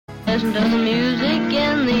Listen to the music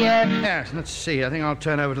in the air. Yes, let's see. I think I'll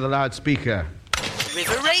turn over to the loudspeaker.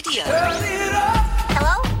 River Radio.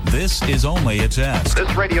 Hello? This is only a test.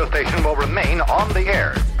 This radio station will remain on the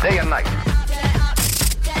air, day and night.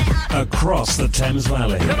 Across the Thames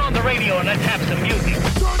Valley. Turn on the radio and let's have some music.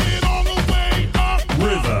 Turn it all the way up.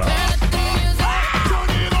 River. Turn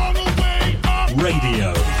it all the way up.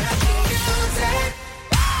 Radio.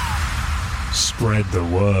 Spread the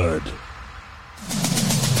word.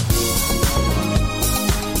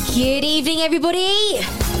 Good evening, everybody,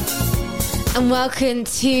 and welcome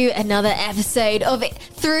to another episode of It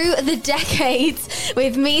Through the Decades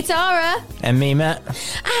with me, Tara. And me, Matt.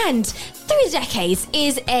 And Through the Decades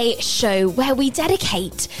is a show where we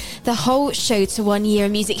dedicate the whole show to 1 year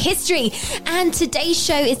in music history. And today's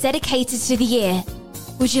show is dedicated to the year.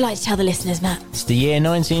 Would you like to tell the listeners, Matt? It's the year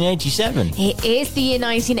 1987. It is the year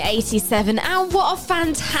 1987, and what a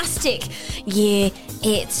fantastic year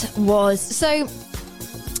it was. So,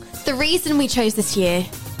 the reason we chose this year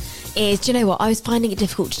is, do you know what? I was finding it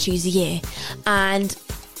difficult to choose a year. And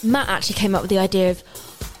Matt actually came up with the idea of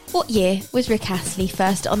what year was Rick Astley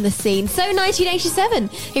first on the scene? So 1987,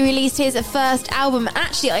 he released his first album.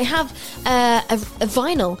 Actually, I have a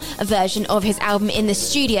vinyl version of his album in the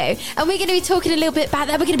studio. And we're going to be talking a little bit about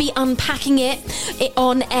that. We're going to be unpacking it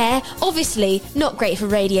on air. Obviously, not great for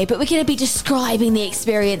radio, but we're going to be describing the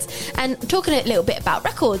experience and talking a little bit about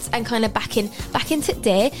records and kind of back into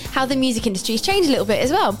there, how the music industry's changed a little bit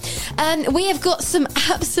as well. And we have got some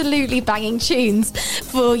absolutely banging tunes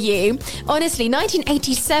for you. Honestly,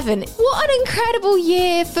 1987. What an incredible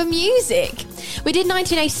year for music. We did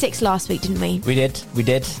 1986 last week, didn't we? We did.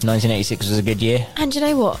 1986 was a good year. And you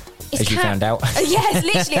know what? As you found out. Yes,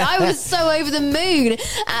 literally. I was so over the moon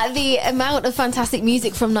at the amount of fantastic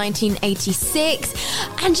music from 1986.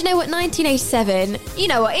 And you know what? 1987, you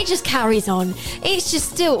know what? It just carries on. It's just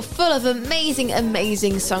still full of amazing,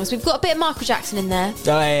 amazing songs. We've got a bit of Michael Jackson in there.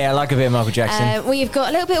 Oh, yeah, I like a bit of Michael Jackson. We've got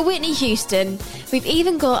a little bit of Whitney Houston. We've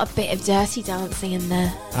even got a bit of Dirty Dancing in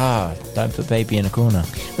there. Ah, don't put Baby in a corner.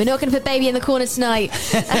 We're not going to put Baby in the corner tonight.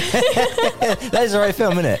 That's the right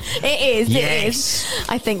film, isn't it? It is. Yes. It is.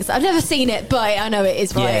 I think so. I've never seen it, but I know it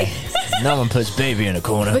is right. Yeah. No one puts Baby in a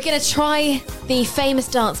corner. We're going to try the famous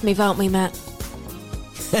dance move, aren't we, Matt?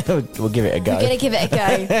 We'll give it a go. We're going to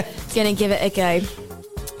give it a go.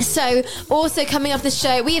 So, also coming up the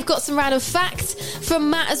show, we have got some random facts from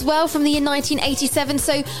Matt as well from the year 1987.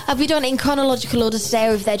 So, have we done it in chronological order today,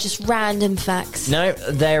 or if they're just random facts? No,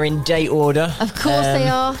 they're in date order. Of course they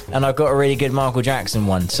are. And I've got a really good Michael Jackson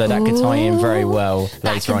one, so that could tie in very well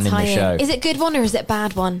later on in the show. Is it good one or is it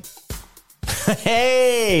bad one?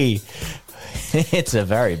 Hey! It's a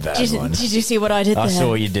very bad one. Did you see what I did there? I saw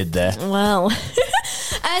what you did there. Well...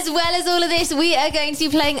 As well as all of this, we are going to be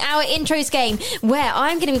playing our intros game, where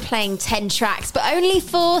I'm going to be playing 10 tracks, but only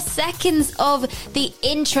 4 seconds of the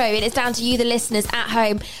intro. And it's down to you, the listeners at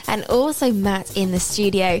home, and also Matt in the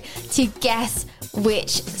studio, to guess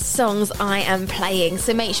which songs I am playing.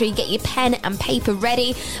 So make sure you get your pen and paper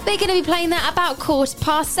ready. We're going to be playing that about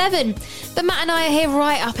 7:15. But Matt and I are here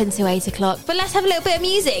right up until 8 o'clock. But let's have a little bit of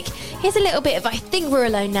music. Here's a little bit of I Think We're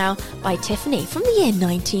Alone Now by Tiffany from the year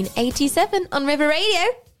 1987 on River Radio.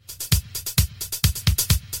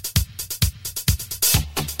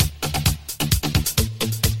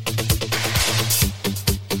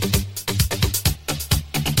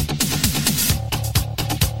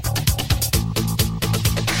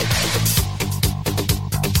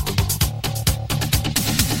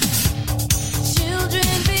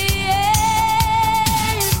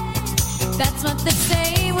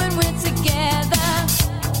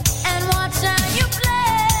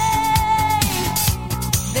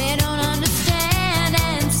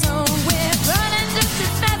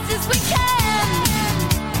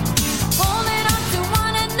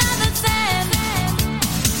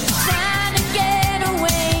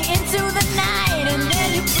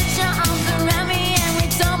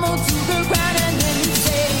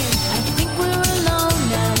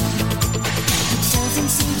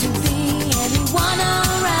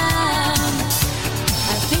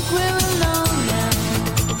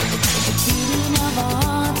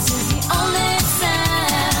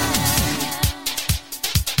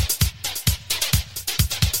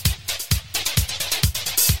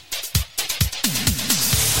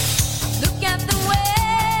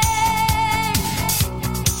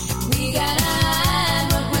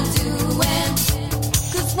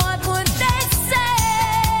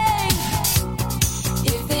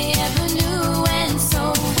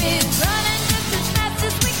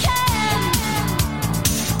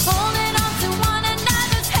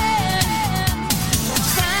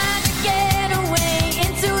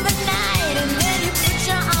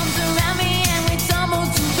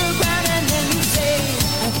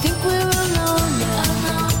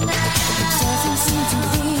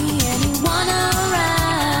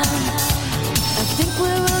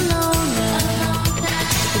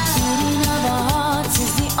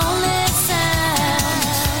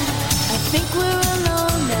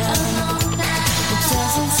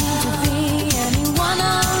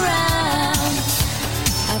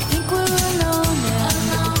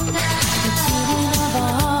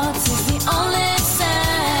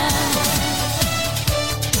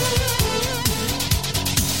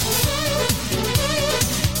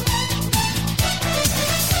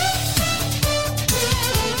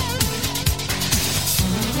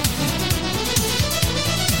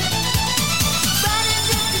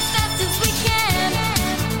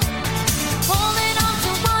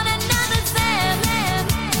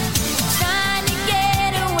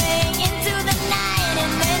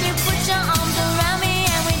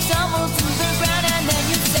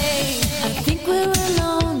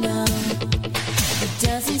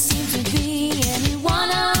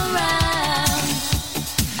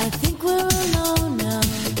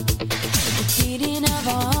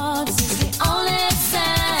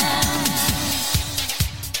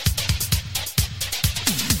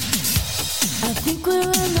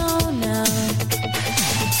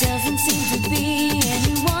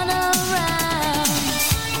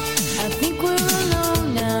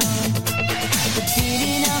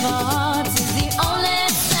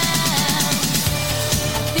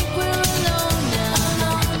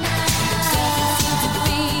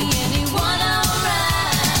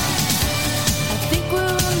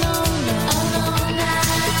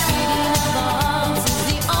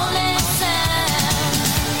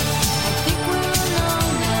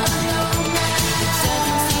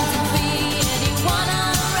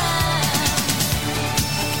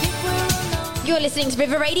 You're listening to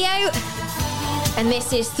River Radio, and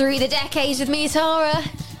this is Through the Decades with me, Tara.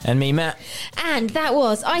 And me, Matt. And that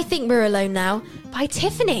was I Think We're Alone Now by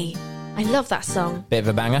Tiffany. I love that song. Bit of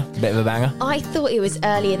a banger. I thought it was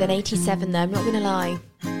earlier than 87 though, I'm not going to lie.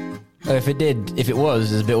 Oh, if it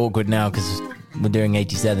was, it's a bit awkward now because we're doing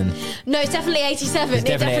 87. No, it's definitely 87. It's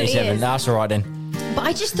definitely 87. Is. That's all right then. But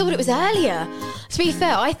I just thought it was earlier. To be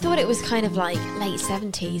fair, I thought it was kind of like late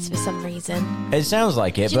 70s for some reason. It sounds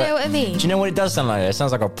like it. Do you know what I mean? Do you know what it does sound like? It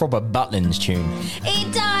sounds like a proper Butlins tune.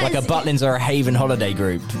 It does. Like a Butlins or a Haven holiday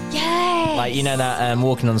group. Yes. Like, you know that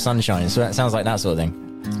Walking on Sunshine. So that sounds like that sort of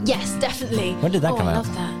thing. Yes, definitely. When did that come I out?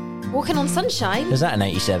 love that. Walking on Sunshine. Was that in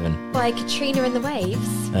 87? By Katrina and the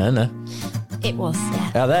Waves. I don't know. It was,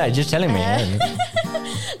 yeah. Oh, there, just telling me.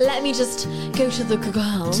 Let me just go to the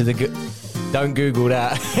Google. Don't Google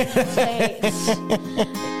that.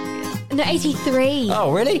 No, 83.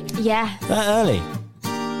 Oh, really? Yeah. That early?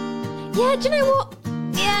 Yeah, do you know what?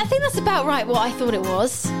 Yeah, I think that's about right what I thought it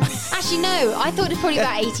was. Actually, no, I thought it was probably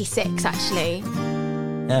about 86, actually.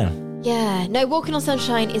 Yeah. Yeah, no, Walking on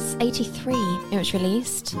Sunshine is 83. It was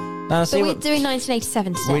released. But we're doing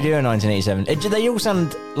 1987 today. We do a 1987. Do they all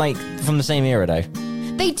sound like from the same era, though?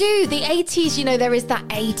 They do. The 80s, you know, there is that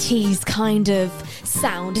 80s kind of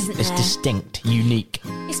sound, isn't there? It's distinct, unique.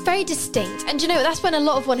 It's very distinct. And do you know, that's when a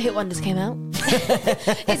lot of one-hit wonders came out.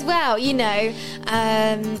 As well, you know,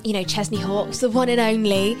 Chesney Hawkes, the one and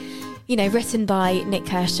only, you know, written by Nick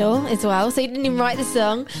Kershaw as well. So he didn't even write the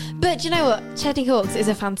song. But do you know what? Chesney Hawkes is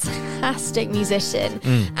a fantastic musician.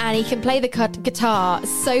 And he can play the guitar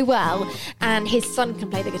so well. And his son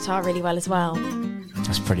can play the guitar really well as well.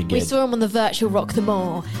 That's pretty good. We saw him on the virtual Rock the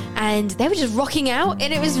Moor, and they were just rocking out,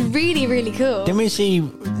 and it was really, really cool. Didn't we see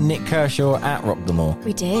Nick Kershaw at Rock the Moor?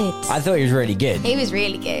 We did. I thought he was really good. He was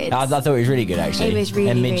really good. I thought he was really good, actually. He was really,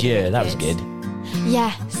 and mid-year, really that was good.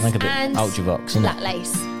 Yes. Like a bit and Ultravox, isn't Black it?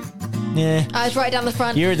 Lace. Yeah. I was right down the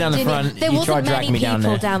front. You were down the front. There You wasn't tried dragging many me down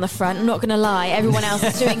people there. down the front. I'm not going to lie. Everyone else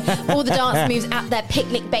was doing all the dance moves at their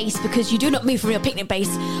picnic base because you do not move from your picnic base.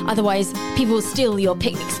 Otherwise, people will steal your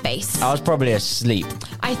picnic space. I was probably asleep.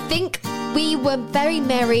 I think we were very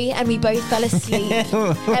merry and we both fell asleep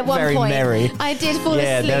at one Very point. merry. I did fall asleep.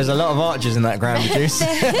 Yeah, there was a lot of archers in that ground juice.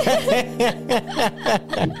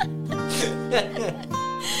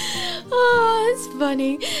 Oh, it's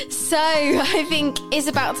funny. So, I think it's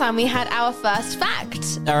about time we had our first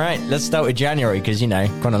fact. All right, let's start with January because, you know,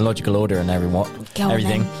 chronological order and everything. Go on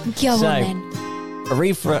everything. then. Go so, on then.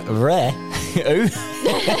 Aretha,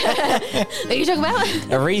 What are you talking about?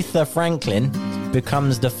 Aretha Franklin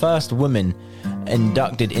becomes the first woman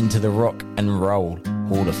inducted into the Rock and Roll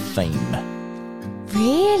Hall of Fame.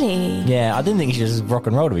 Really? Yeah, I didn't think she was rock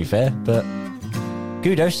and roll, to be fair, but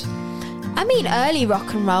kudos. I mean, early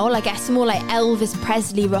rock and roll, I guess more like Elvis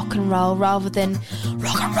Presley rock and roll rather than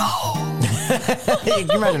rock and roll. Can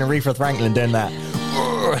you imagine Aretha Franklin doing that?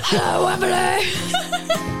 Hello, Emily.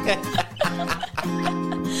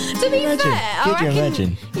 To be fair, I Could you reckon,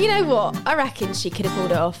 imagine? you know what? I reckon she could have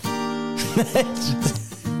pulled it off.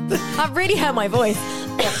 I've really heard my voice.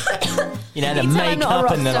 You know, the You tell I'm not a makeup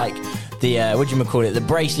rock and the, star. like, the, what the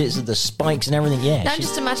bracelets with the spikes and everything, yeah. Now I'm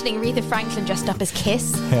just imagining Aretha Franklin dressed up as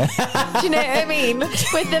Kiss. Do you know what I mean?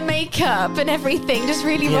 With the makeup and everything, just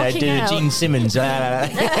really rocking do out. Gene Simmons.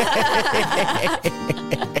 Anyway,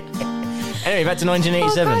 back to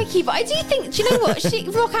 1987. Oh, crikey, but I do think, do you know what? She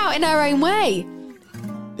can rock out in her own way.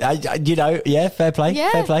 Yeah, fair play.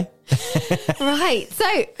 Yeah. Fair play. Right, so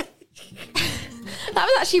that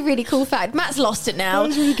was actually a really cool fact. Matt's lost it now. That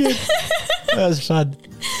was really good. That was fun.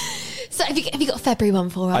 So have you got a February one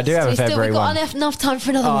for us? I do have a February We've got one. enough time for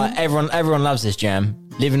another one. Everyone loves this jam.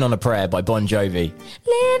 Living on a Prayer by Bon Jovi. Living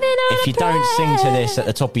on If you don't sing to this at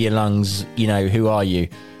the top of your lungs, you know, who are you?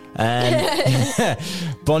 And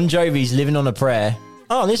Bon Jovi's Living on a Prayer.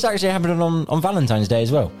 Oh, this actually happened on Valentine's Day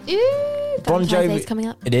as well. Ooh, Bon Valentine's Jovi Day's coming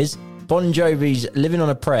up. It is. Bon Jovi's Living on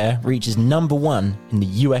a Prayer reaches number 1 in the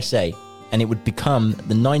USA, and it would become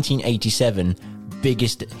the 1987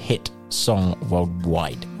 biggest hit song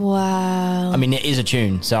worldwide. Wow. I mean, it is a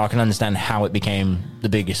tune, so I can understand how it became the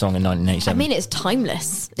biggest song in 1987. I mean, it's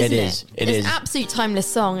timeless. It Isn't is. It's an absolute timeless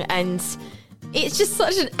song, and it's just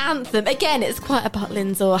such an anthem. Again, it's quite a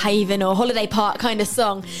Butlins or Haven or Holiday Park kind of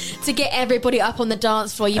song to get everybody up on the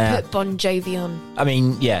dance floor. You put Bon Jovi on. I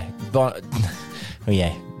mean, yeah. But, well,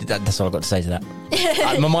 yeah, that's all I've got to say to that.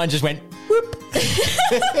 My mind just went, whoop.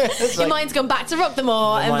 Your mind's gone back to Rock the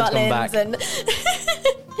Moor and mind's gone Butlins. back. And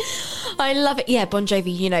I love it. Yeah, Bon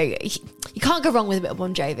Jovi, you know, you can't go wrong with a bit of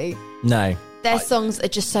Bon Jovi. No. Their songs are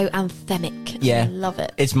just so anthemic. Yeah. I love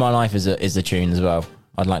it. It's My Life is a tune as well.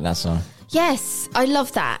 I'd like that song. Yes, I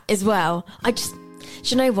love that as well. Do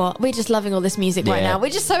you know what? We're just loving all this music right Yeah. now. We're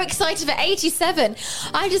just so excited for 87.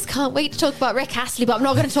 I just can't wait to talk about Rick Astley, but I'm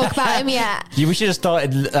not going to talk about him yet. We should have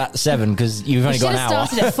started at 7 because you've only got an hour.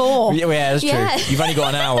 Started at 4. Yeah, that's true. You've only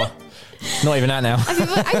got an hour. Not even that now.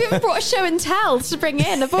 I've even brought a show and tell to bring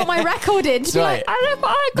in. I brought my record in to be like, I don't know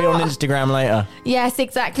what I got. Be on Instagram later. Yes,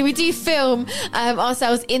 exactly. We do film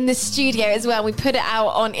ourselves in the studio as well. We put it out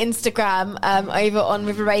on Instagram over on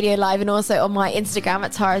River Radio Live and also on my Instagram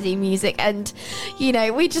at Tara Deane Music. And, you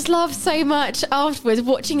know, we just laugh so much afterwards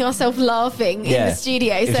watching ourselves laughing in the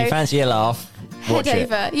studio. If so you fancy a laugh, watch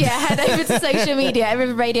head over to social media at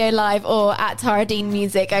River Radio Live or at Tara Deane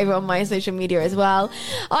Music over on my social media as well.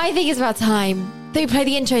 I think it's about time that we play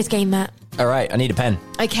the intros game, Matt. All right, I need a pen.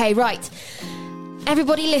 Okay, right.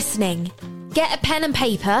 Everybody listening, get a pen and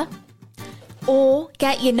paper or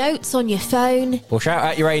get your notes on your phone. Or shout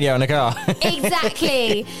out your radio in the car.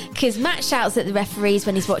 Exactly. Because Matt shouts at the referees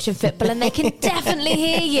when he's watching football and they can definitely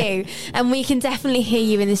hear you. And we can definitely hear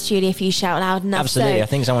you in the studio if you shout loud enough. Absolutely. So, I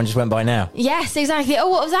think someone just went by now. yes, exactly. Oh,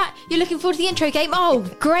 what was that? You're looking forward to the intro game? Oh,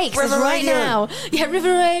 great. 'Cause it's River right Radio. now. Yeah,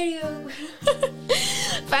 River Radio.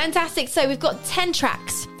 Fantastic. So we've got 10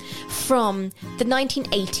 tracks from the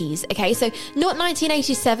 1980s. Okay, so not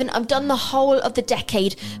 1987. I've done the whole of the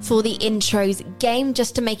decade for the intros game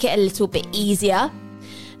just to make it a little bit easier.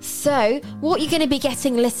 So what you're going to be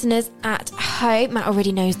getting, listeners at home, Matt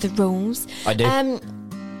already knows the rules. I do.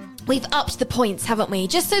 We've upped the points, haven't we?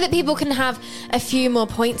 Just so that people can have a few more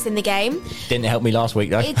points in the game. Didn't help me last week,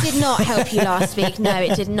 though. It did not help you last week. No,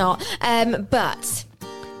 it did not. But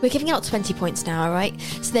we're giving out 20 points now, all right?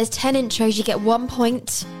 So there's 10 intros. You get 1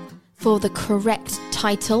 point for the correct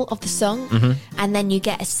title of the song. Mm-hmm. And then you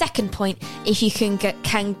get a second point if you can get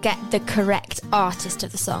the correct artist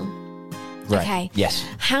of the song. Right. Okay. Yes.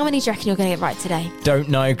 How many do you reckon you're going to get right today? Don't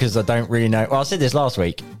know because I don't really know. Well, I said this last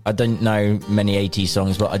week. I don't know many 80s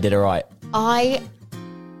songs, but I did all right. I'm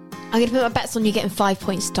going to put my bets on you getting 5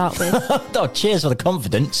 points to start with. Oh, cheers for the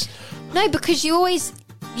confidence. No, because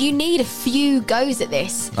you need a few goes at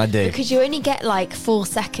this. I do. Because you only get like 4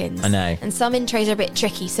 seconds. I know. And some intros are a bit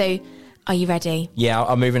tricky. So are you ready? Yeah,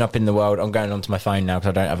 I'm moving up in the world. I'm going onto my phone now because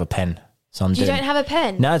I don't have a pen. So I'm You doing... don't have a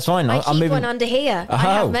pen? No, it's fine. I I'm keep moving... one under here. Oh. I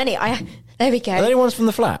have many. There we go. Are there any ones from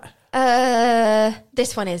the flat?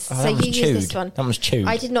 This one is. Oh, so that you was use chewed. this one. That was chewed.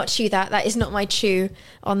 I did not chew that. That is not my chew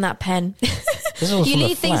on that pen. This one's You from the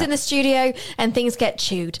leave things flat. in the studio and things get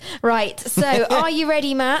chewed. Right. So are you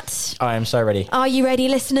ready, Matt? I am so ready. Are you ready,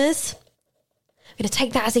 listeners? I'm going to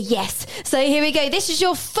take that as a yes. So here we go. This is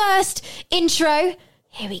your first intro.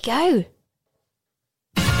 Here we go.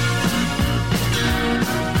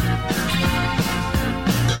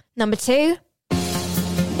 Number 2.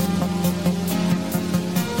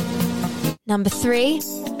 Number 3.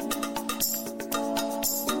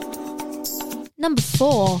 Number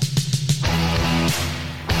 4.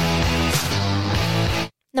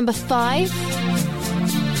 Number 5.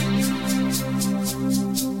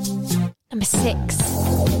 Number 6.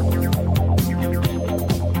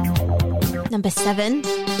 Number 7.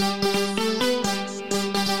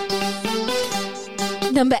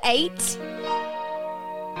 Number 8.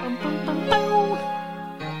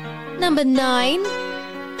 Number 9.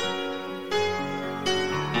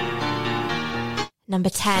 Number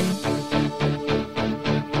 10.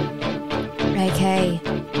 Okay.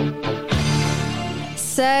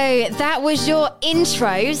 So that was your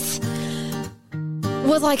intros.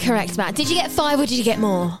 Was I correct, Matt? Did you get 5 or did you get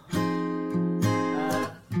more?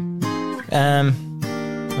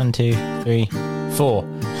 1, 2, 3, 4.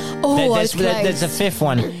 Oh, I was there's close. a fifth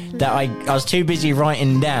one that I was too busy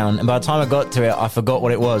writing down, and by the time I got to it, I forgot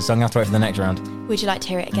what it was. So I'm gonna have to wait for the next round. Would you like to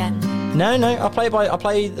hear it again? No, I play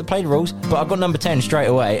the rules, but I got number 10 straight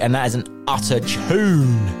away, and that is an utter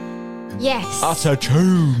tune. Yes. Utter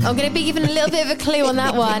tune. I'm going to be giving a little bit of a clue on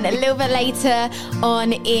that one a little bit later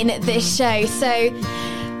on in this show. So,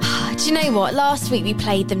 do you know what? Last week we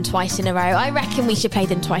played them twice in a row. I reckon we should play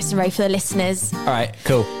them twice in a row for the listeners. All right,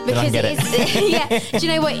 cool. Then I can get it. Yeah. Do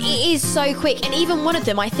you know what? It is so quick. And even one of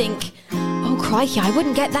them, I think, oh, crikey, I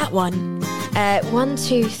wouldn't get that one. 1,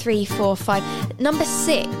 2, 3, 4, 5. Number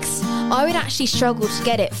 6, I would actually struggle to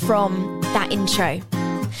get it from that intro.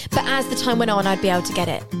 But as the time went on, I'd be able to get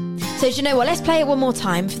it. So do you know what? Let's play it one more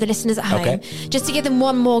time for the listeners at home. Okay. Just to give them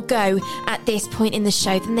one more go at this point in the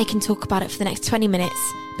show. Then they can talk about it for the next 20 minutes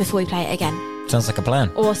before we play it again. Sounds like a plan.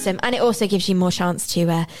 Awesome. And it also gives you more chance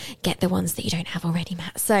to get the ones that you don't have already,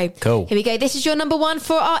 Matt. So Cool. Here we go. This is your number 1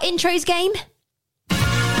 for our intros game.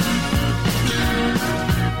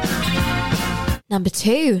 Number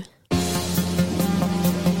 2.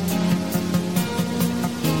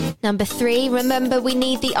 Number 3, remember we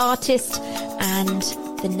need the artist and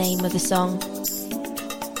the name of the song.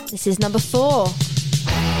 This is number 4.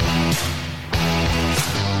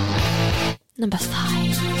 Number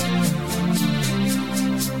 5.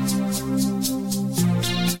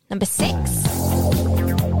 Number 6.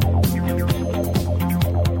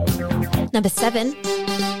 Number 7.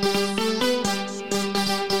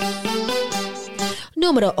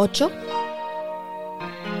 Numero 8.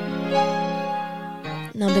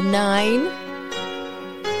 Number 9.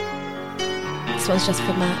 This one's just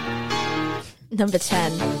for Matt. Number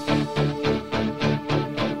 10.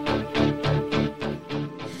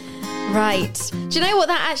 Right. Do you know what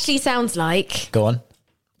that actually sounds like? Go on.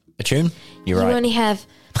 A tune? You're right. You only have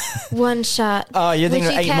one shot. Oh, you're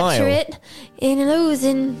thinking of 8 Mile? Capture it in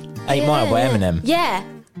losing. 8 Mile by Eminem. Yeah.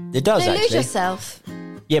 It does, No, actually. Lose Yourself.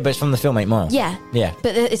 Yeah, but it's from the film 8 Mile. Yeah. Yeah.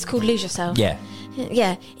 But it's called Lose Yourself. Yeah.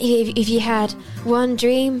 Yeah. If you had one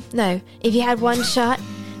dream, no. If you had one shot,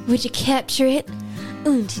 would you capture it?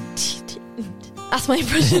 That's my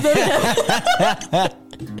impression of it.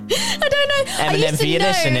 I don't know. Eminem, for you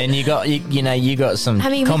listening, you got some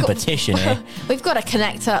competition here. We've got to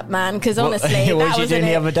connect up, man, because honestly, what that was you was doing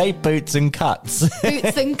the other day? Boots and cuts.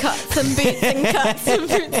 Boots and cuts and boots and cuts and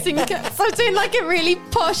boots and cuts. I'm doing like a really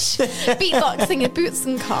posh beatboxing of boots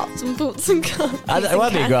and cuts and boots and cuts. That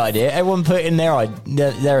would be a great idea. Everyone put in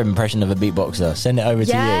their impression of a beatboxer. Send it over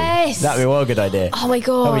to you. That'd be a well good idea. Oh my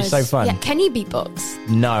god. That'd be so fun. Yeah, can you beatbox?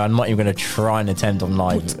 No, I'm not even going to try and attempt on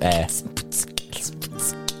live air.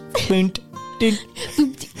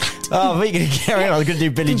 Oh, we're going to carry on. I was going to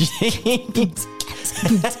do Billie Jean.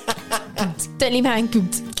 Don't leave me hang.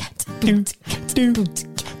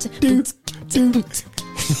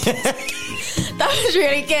 That was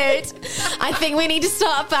really good. I think we need to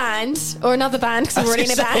start a band or another band because we're already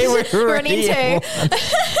in a band. We're already in 2.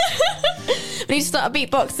 We need to start a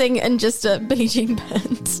beatboxing and just a Billie Jean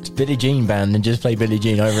band. Billie Jean band and just play Billie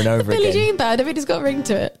Jean over and over again. Billie Jean band. I think it's got a ring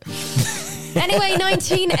to it. Anyway,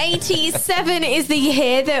 1987 is the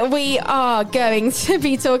year that we are going to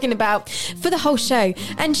be talking about for the whole show.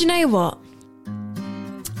 And do you know what?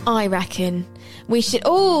 I reckon we should...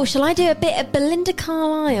 Oh, shall I do a bit of Belinda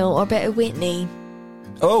Carlisle or a bit of Whitney?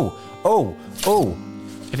 Oh.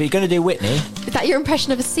 If you're going to do Whitney... Is that your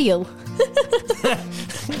impression of a seal?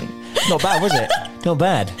 Not bad, was it? Not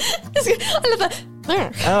bad. I love that.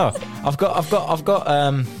 Oh, I've got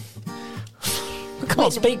I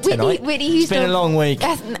can't speak tonight. Whitney it's been a long week.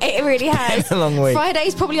 It really has. It's been a long week.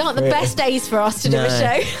 Fridays probably aren't the best days for us to do a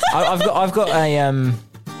show. I've got a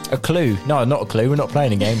clue. No, not a clue. We're not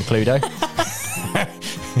playing a game, Cluedo.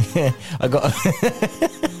 I got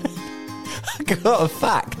a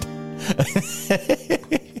fact.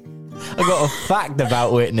 I got a fact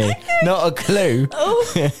about Whitney, not a clue.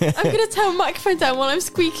 Oh, I'm going to turn my microphone down while I'm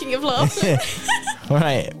squeaking of laughter.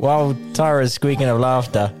 Right, while Tara's squeaking of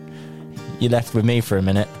laughter, you're left with me for a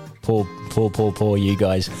minute. Poor you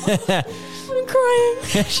guys. I'm crying.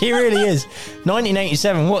 She really is.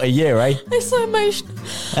 1987, what a year, eh? It's so emotional.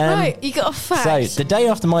 Right, you got a fact. So, the day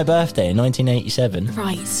after my birthday in 1987.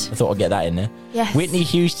 Right. I thought I'd get that in there. Yes. Whitney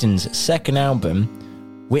Houston's second album,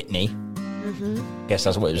 Whitney, guess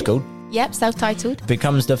that's what it was called. Yep, self-titled.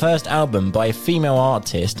 Becomes the first album by a female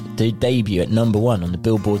artist to debut at number 1 on the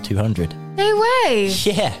Billboard 200. No way.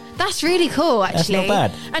 Yeah. That's really cool, actually. That's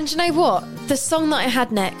not bad. And do you know what? The song that I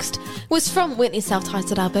had next was from Whitney's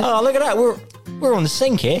self-titled album. Oh, look at that. We're on the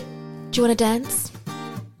sync here. Do you want to dance?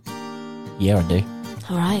 Yeah, I do.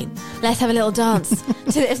 All right. Let's have a little dance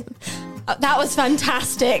to this. That was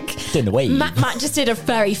fantastic. Doing the wave. Matt just did a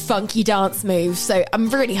very funky dance move, so I'm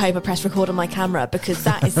really hoping I press record on my camera because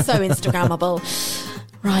that is so Instagrammable.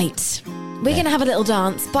 Right. We're going to have a little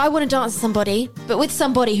dance, but I want to dance with somebody, but with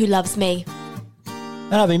somebody who loves me.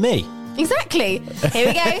 That'll be me. Exactly. Here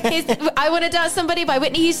we go. Here's I Want to Dance Somebody by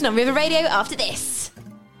Whitney Houston on River Radio after this.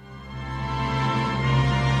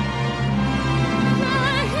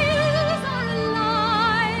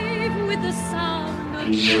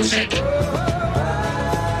 Music.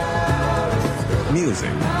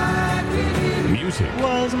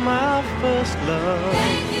 Was my first love.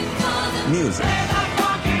 Music. I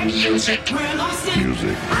got music.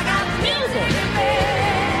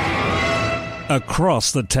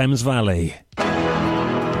 Across the Thames Valley.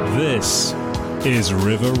 This is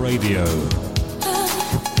River Radio.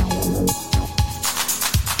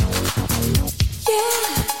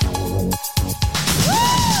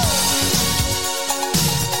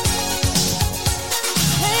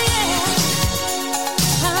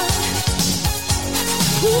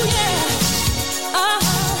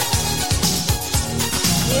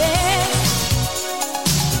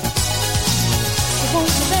 Won't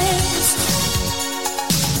you, baby?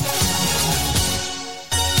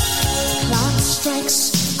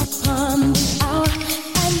 upon the hour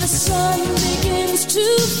and the sun begins to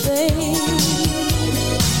fade.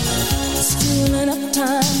 Still enough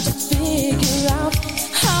time to figure out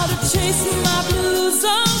how to chase my blues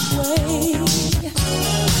away.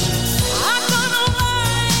 I'm gonna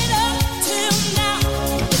ride up till now.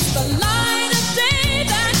 It's the light of day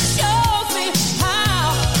that shows me how.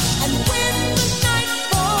 And when the night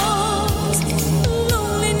falls,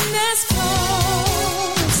 loneliness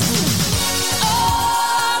calls. Oh,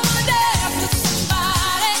 I wanna dance with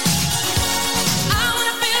somebody. I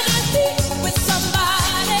wanna feel the heat with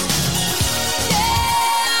somebody. Yeah,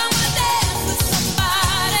 I wanna dance with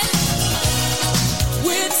somebody.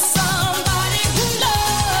 With somebody who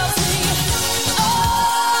loves me. Oh,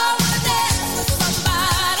 I wanna dance with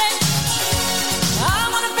somebody. I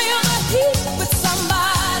wanna feel the heat with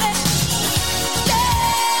somebody. Yeah,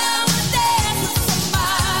 I wanna dance with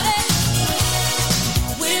somebody.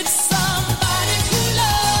 With somebody who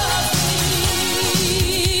loves me.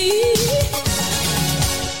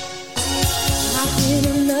 I've been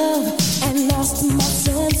in love and lost my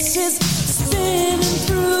senses, spinning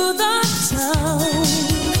through the town.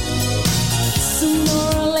 Sooner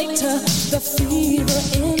or later, the fever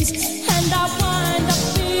ends, and I wind up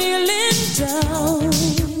feeling down.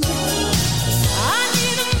 I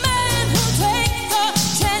need a man who'll take a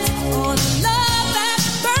chance on a love that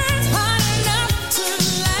burns hot enough to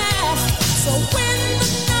last. So when the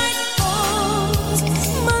night falls,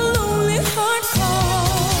 my lonely heart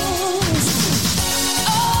calls.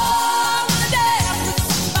 Oh, I wanna dance with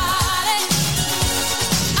somebody.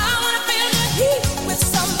 I wanna feel the heat with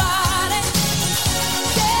somebody.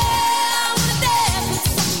 Yeah, I wanna dance with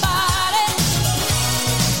somebody.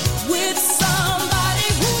 With somebody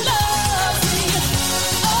who loves me.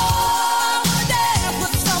 Oh, I wanna dance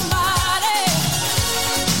with somebody.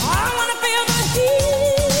 I wanna feel the heat.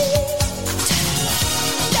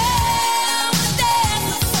 Yeah, I wanna dance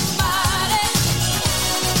with somebody.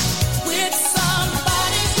 With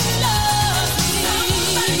somebody who loves me.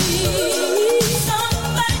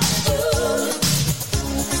 Somebody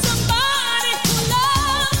who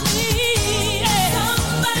loves me.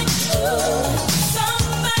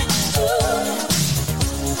 Somebody who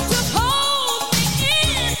to hold me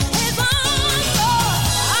in his arms. Oh,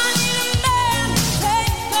 I need a man to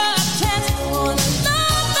take a chance on a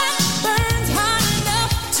love that burns hot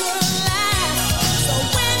enough to last. So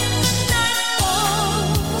when the night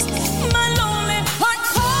falls, my lonely heart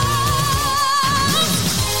calls.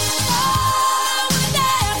 Oh, I wanna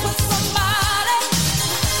dance with somebody.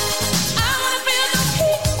 I wanna feel the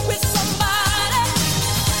heat with somebody.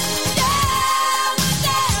 Yeah, I wanna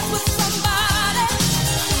dance with somebody.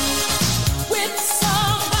 With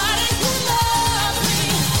somebody who loves me.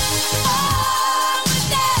 Oh, I wanna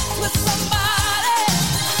dance with somebody.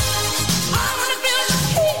 I wanna feel the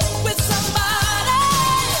heat with somebody.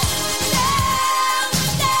 Yeah, I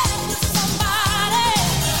wanna dance with somebody.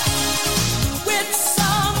 With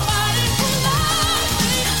somebody who loves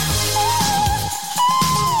me.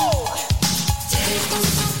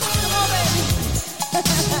 Come on, baby.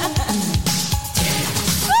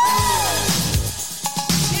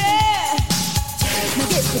 Yeah. Now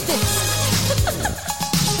get with this.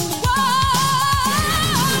 Whoa,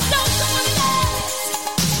 don't you wanna dance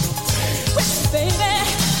with me, baby?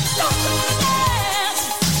 Don't you wanna dance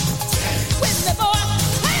with me, boy?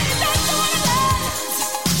 Hey, don't you wanna dance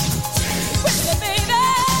with me, baby?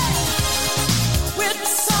 With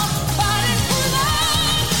somebody who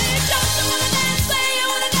loves me. Don't you wanna dance? Say you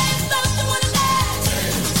wanna dance. Don't you wanna dance?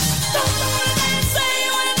 Don't you wanna dance? Say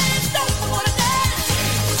you wanna dance. Don't you wanna dance?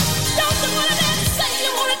 Don't you wanna dance? Say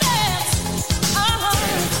you wanna dance.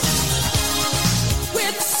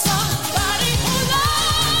 With somebody who loves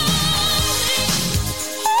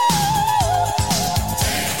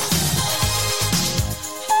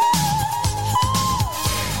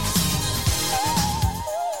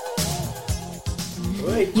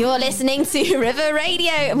me. You're listening to River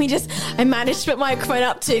Radio, and I managed to put my microphone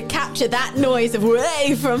up to capture that noise of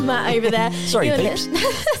way from Matt over there. Sorry, You're peeps.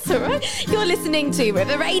 That's all right. You're listening to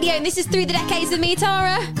River Radio, and this is Through the Decades with me,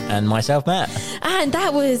 Tara. And myself, Matt. And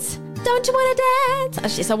that was Don't You Wanna Dance?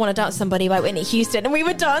 Actually, so I Want to Dance Somebody by Whitney Houston, and we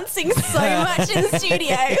were dancing so much in the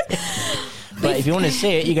studio. But if you want to see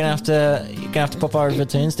it, you're gonna have to pop over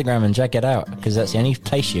to Instagram and check it out, because that's the only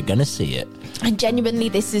place you're gonna see it. And genuinely,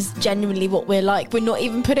 this is genuinely what we're like. We're not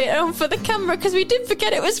even putting it on for the camera because we did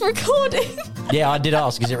forget it was recording. Yeah, I did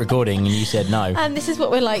ask, is it recording? And you said no. And this is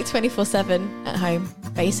what we're like 24/7 at home,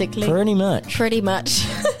 basically. Pretty much. Pretty much.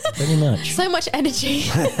 Pretty much. So much energy.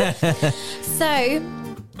 So,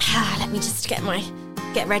 let me just get my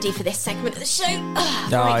get ready for this segment of the show.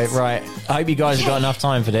 Right. I hope you guys have got enough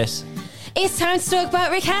time for this. It's time to talk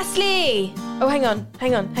about Rick Astley. Oh, hang on.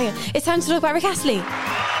 It's time to talk about Rick Astley.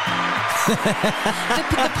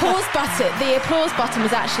 the pause button, the applause button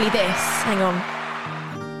was actually this. Hang on.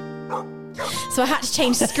 So I had to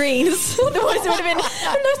change the screens. Otherwise it would have been,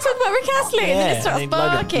 let's talk about Rick Astley. And then it starts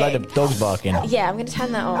barking. Load of dogs barking. Yeah, I'm going to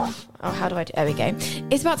turn that off. Oh, how do I do? There we go.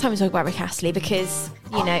 It's about time to talk about Rick Astley because,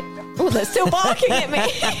 you know... Oh, they're still barking at me.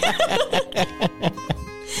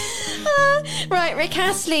 Right, Rick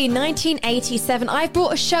Astley, 1987. I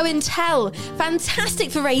brought a show and tell. Fantastic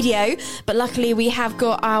for radio, but luckily we have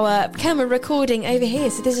got our camera recording over here,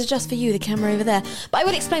 so this is just for you, the camera over there. But I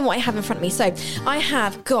will explain what I have in front of me. So I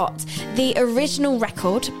have got the original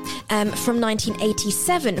record from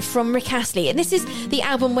 1987 from Rick Astley, and this is the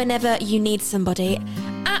album Whenever You Need Somebody.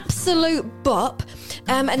 Absolute bop.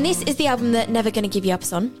 And this is the album that Never Gonna Give You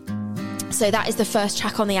Up's on. So that is the first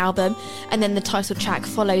track on the album, and then the title track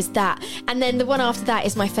follows that, and then the one after that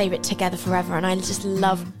is my favourite, Together Forever, and I just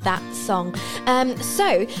love that song.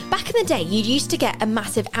 So back in the day, you used to get a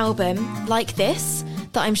massive album like this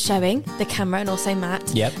that I'm showing the camera and also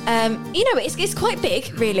Matt. Yep. You know, it's quite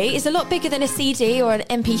big, really. It's a lot bigger than a CD or an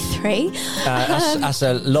MP3. That's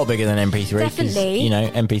a lot bigger than MP3. Definitely. You know,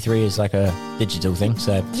 MP3 is like a digital thing,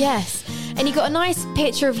 so... Yes. And you got a nice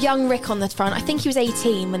picture of young Rick on the front. I think he was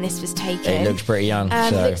 18 when this was taken. It looks pretty young.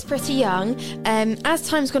 Looks pretty young. As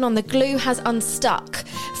time's gone on, the glue has unstuck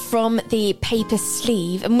from the paper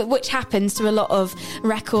sleeve, which happens to a lot of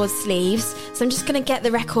record sleeves. So I'm just going to get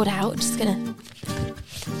the record out. Just going to...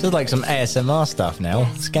 Feels like some ASMR stuff now.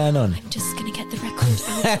 Yes. What's going on? I'm just going to get the record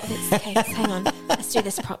out of its case. Hang on. Let's do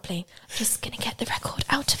this properly. I'm just going to get the record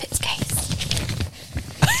out of its case.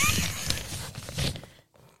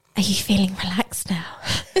 Are you feeling relaxed now?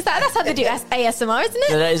 That's how they do ASMR, isn't it?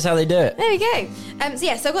 That is how they do it. There we go.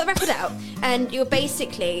 So I've got the record out, and you're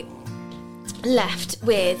basically left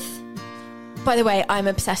with... By the way, I'm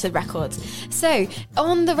obsessed with records. So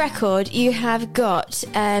on the record, you have got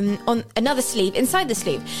on another sleeve, inside the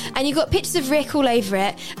sleeve, and you've got pictures of Rick all over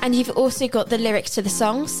it, and you've also got the lyrics to the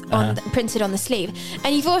songs printed on the sleeve,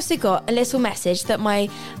 and you've also got a little message that my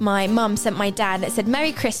mum sent my dad that said,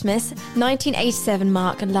 "Merry Christmas, 1987,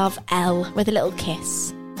 Mark, and love, L," with a little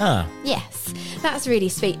kiss. Ah. Yes, that's really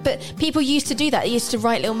sweet. But people used to do that. They used to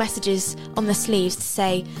write little messages on the sleeves to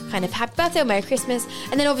say kind of happy birthday or Merry Christmas.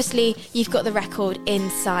 And then obviously you've got the record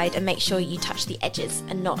inside, and make sure you touch the edges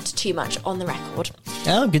and not too much on the record.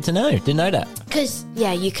 Oh, good to know. Didn't know that. Because,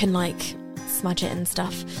 yeah, you can like smudge it and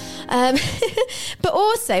stuff. But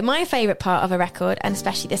also my favourite part of a record, and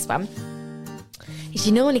especially this one, is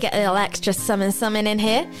you normally get a little extra summon in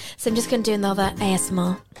here. So I'm just going to do another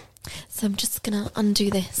ASMR. So I'm just going to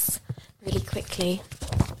undo this really quickly.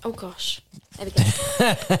 Oh, gosh. There we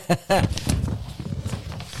go.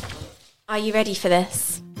 Are you ready for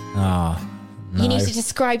this? Oh, no. You need to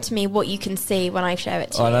describe to me what you can see when I show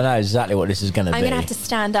it to you. I don't know exactly what this is going to be. I'm going to have to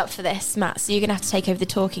stand up for this, Matt. So you're going to have to take over the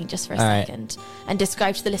talking just for a second and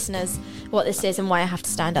describe to the listeners what this is and why I have to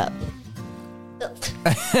stand up.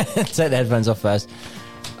 Take the headphones off first.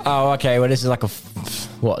 Oh, okay. Well, this is like a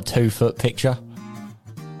 2-foot picture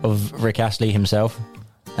of Rick Astley himself.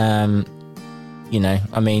 You know,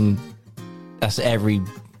 I mean, that's every,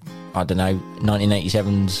 I don't know,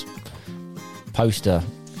 1987's poster.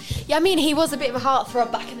 Yeah, I mean, he was a bit of a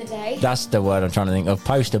heartthrob back in the day. That's the word I'm trying to think of.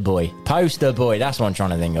 Poster boy. Poster boy. That's what I'm trying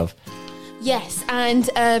to think of. Yes, and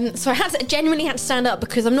so I genuinely had to stand up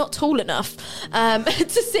because I'm not tall enough to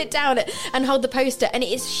sit down and hold the poster, and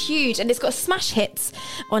it is huge, and it's got smash hits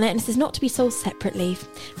on it, and it says not to be sold separately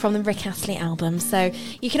from the Rick Astley album. So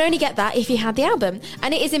you can only get that if you had the album,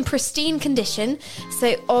 and it is in pristine condition.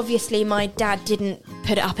 So obviously my dad didn't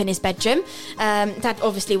put it up in his bedroom. Dad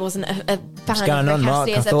obviously wasn't a fan of Rick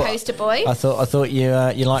Astley as a poster boy. I thought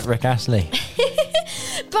you liked Rick Astley.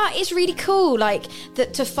 But it's really cool, like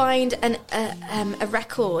that, to find a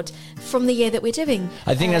record from the year that we're doing.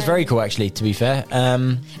 I think that's very cool, actually. To be fair,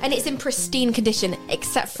 and it's in pristine condition,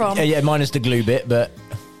 except from minus the glue bit, but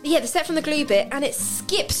except from the glue bit, and it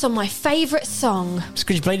skips on my favourite song. It's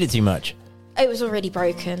because you played it too much. It was already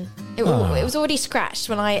broken. It was already scratched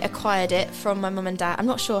when I acquired it from my mum and dad. I'm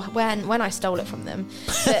not sure when I stole it from them.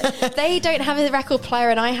 But they don't have a record player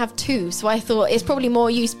and I have two, so I thought it's probably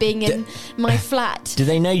more use being in my flat. Do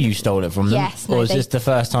they know you stole it from them? Yes. No, or is this the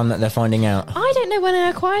first time that they're finding out? I don't know when I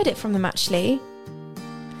acquired it from them, actually.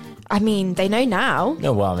 I mean, they know now.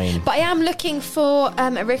 Oh, well, I mean... But I am looking for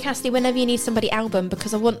a Rick Astley Whenever You Need Somebody album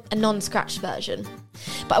because I want a non-scratched version.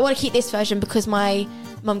 But I want to keep this version because my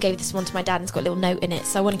Mum gave this one to my dad and it's got a little note in it,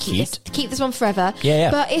 so I want to keep this one forever.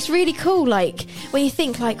 Yeah. But it's really cool, like, when you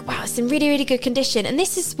think, like, wow, it's in really, really good condition. And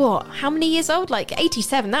this is how many years old? Like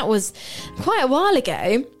 87. That was quite a while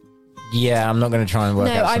ago. Yeah, I'm not going to try and work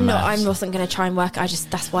out some No, maths. I wasn't going to try and work.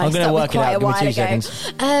 That's why I'm I going to started work it quite out. a Give me while 2 ago.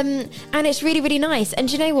 seconds. And it's really, really nice. And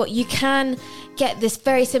do you know what? You can get this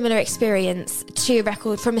very similar experience to a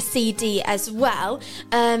record from a CD as well.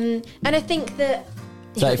 And I think that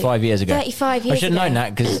 35 years ago. 35 years I should have known ago.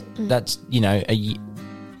 that because that's,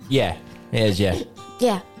 yeah, it is, yeah.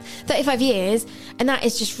 Yeah, 35 years, and that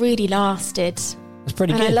has just really lasted. It's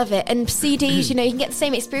pretty And good. I love it. And CDs, you can get the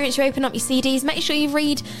same experience. You open up your CDs, make sure you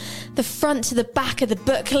read the front to the back of the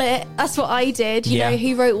booklet. That's what I did, you know,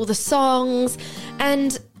 who wrote all the songs.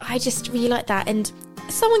 And I just really like that. And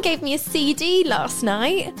someone gave me a CD last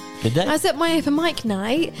night. Did they? I was at my open mic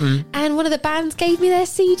night, and one of the bands gave me their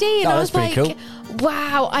CD. And I was that's like, pretty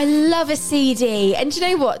wow, I love a CD. And do you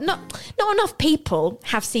know what? Not enough people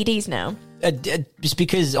have CDs now. It's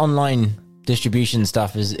because online distribution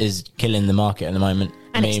stuff is killing the market at the moment.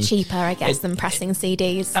 And it's cheaper, I guess, than pressing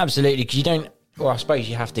CDs. Absolutely, because you don't... Well, I suppose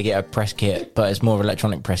you have to get a press kit, but it's more of an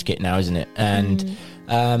electronic press kit now, isn't it? And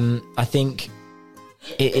I think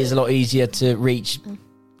it is a lot easier to reach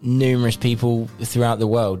numerous people throughout the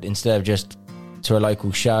world instead of just to a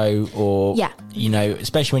local show or,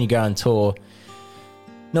 especially when you go on tour,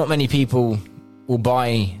 not many people will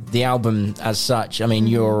buy the album as such. I mean,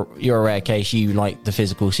 you're a rare case. You like the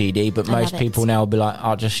physical CD, but most people now will be like,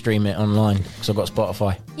 I'll just stream it online because I've got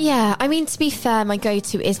Spotify. Yeah, I mean, to be fair, my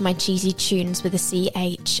go-to is my Cheesy Tunes with a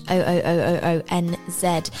CHOOOOONZ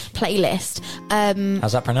playlist.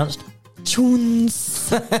 How's that pronounced? Tunes.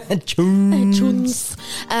 Tunes.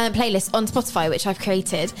 Playlist on Spotify, which I've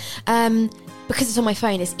created. Because it's on my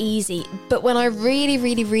phone, it's easy. But when I really,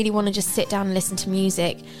 really, really want to just sit down and listen to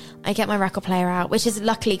music, I get my record player out, which has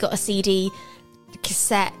luckily got a CD,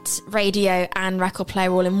 cassette, radio and record player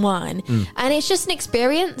all in one. And it's just an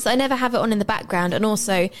experience. I never have it on in the background. And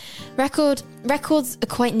also, records are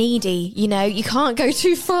quite needy, you can't go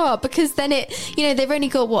too far because then they've only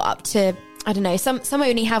got up to, I don't know, some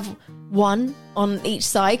only have one on each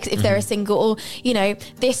side if they're a single, or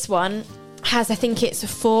this one has, I think it's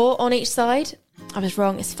 4 on each side. I was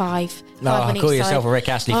wrong, it's 5. Oh, call yourself a Rick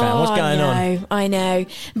Astley fan. What's going on? I know.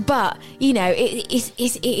 But, it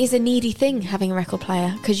is a needy thing having a record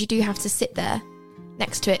player because you do have to sit there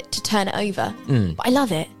next to it to turn it over. But I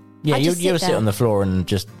love it. Yeah, you'll sit on the floor and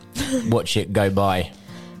just watch it go by.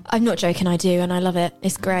 I'm not joking, I do, and I love it.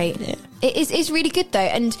 It's great. Yeah. It's really good though,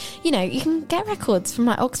 and you can get records from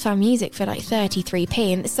like Oxfam Music for like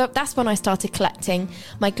 33p, and so that's when I started collecting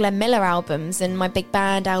my Glenn Miller albums and my big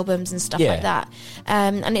band albums and stuff like that.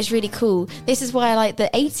 And it's really cool. This is why I like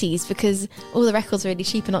the 80s, because all the records are really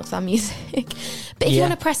cheap in Oxfam Music. But if you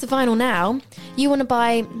want to press a vinyl now, you want to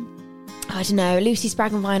buy, I don't know, Lucy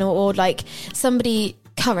Spraggan vinyl or like somebody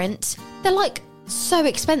current, they're like so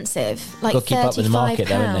expensive, like got to keep up with the market,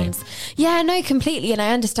 though, don't they? Yeah, no, completely, and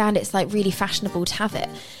I understand it's like really fashionable to have it,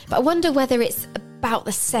 but I wonder whether it's about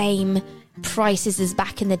the same prices as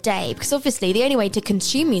back in the day, because obviously the only way to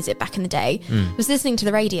consume music back in the day was listening to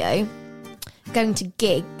the radio, going to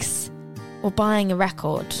gigs, or buying a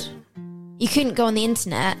record. You couldn't go on the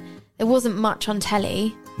internet. There wasn't much on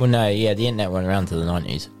telly. Well, no, yeah, the internet went around to the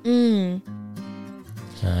 90s.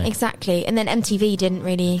 So. Exactly, and then MTV didn't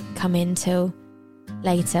really come in till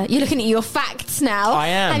later. You're looking at your facts now. I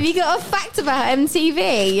am. Have you got a fact about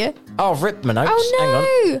MTV? Oh, I've ripped my notes. Oh no!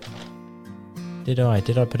 Hang on.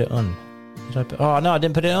 Did I put it on? Oh no, I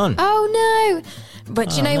didn't put it on. Oh no! But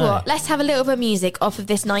do you know no. what? Let's have a little bit of music off of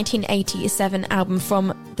this 1987 album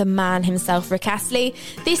from the man himself, Rick Astley.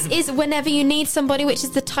 This is Whenever You Need Somebody, which is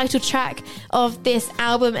the title track of this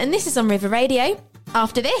album, and this is on River Radio.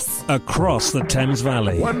 After this, Across the Thames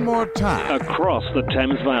Valley. One more time. Across the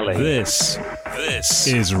Thames Valley. This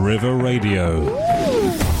is River Radio.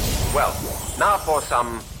 Well, now for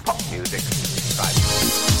some pop music. Right.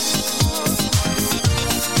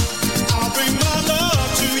 I'll bring my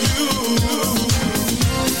love to you.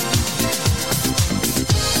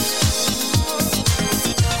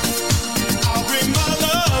 I'll bring my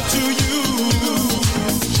love to you.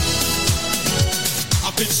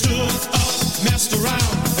 I've been stood up, messed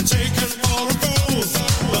around, and taken for a fool.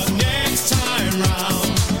 But next time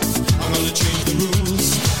round, I'm gonna change the rules.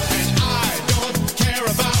 And I don't care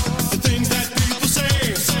about the things that people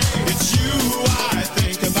say. It's you I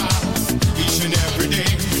think about each and every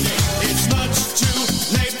day. It's much too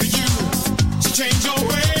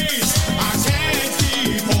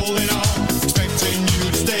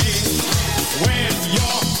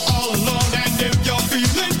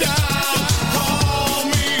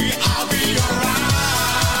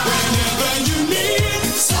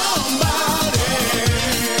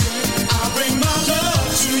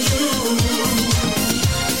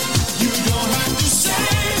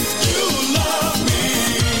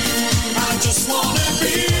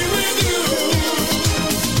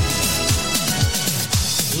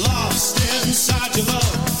inside your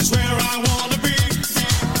love is where I wanna be.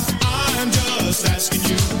 I'm just asking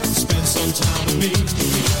you to spend some time with me.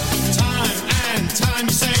 Time and time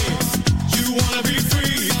you say you wanna be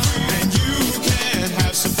free, and you can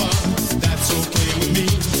have some fun. That's okay with me.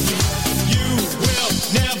 You will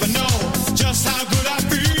never know just how good I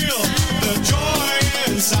feel. The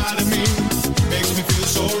joy inside of me makes me feel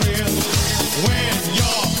so real. When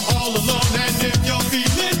you're all alone and if you're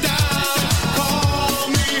feeling down,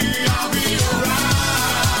 call me, I'll be around.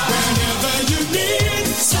 Whenever you need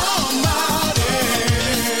somebody,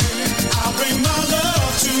 I'll bring my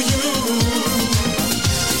love to you.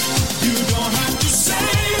 You don't have to say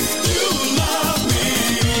you love me,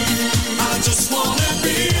 I just wanna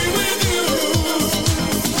be with you.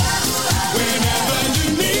 Whenever you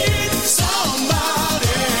need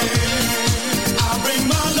somebody, I'll bring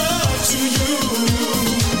my love to you.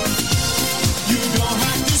 You don't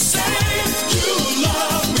have to say you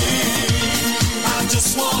love me, I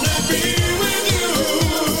just wanna be with you.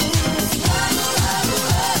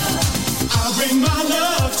 I'll bring my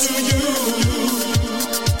love to you.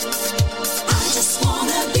 I just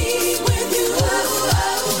wanna be with you.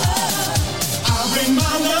 I'll bring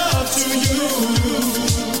my love to you.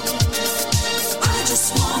 I just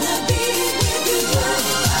wanna be with you.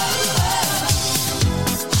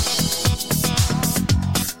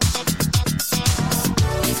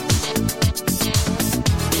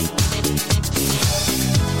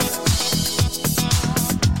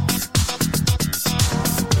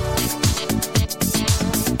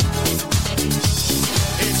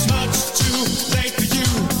 It's much too late for you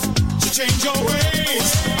to change your ways.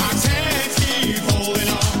 I can't keep holding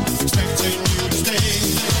on, expecting you to stay.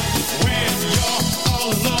 When you're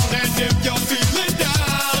all alone and if you're feeling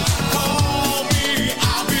down, call me,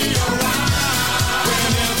 I'll be around.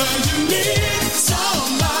 Whenever you need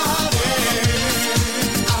somebody,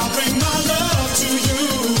 I'll bring my love to you.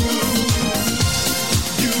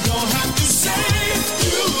 You don't have to say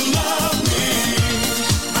you love me,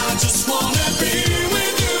 I just wanna be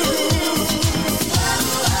with you.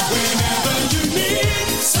 Whenever you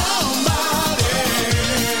need somebody,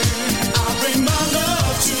 I'll bring my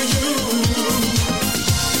love to you.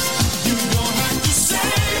 You don't have to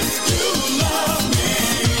say you love me,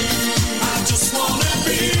 I just wanna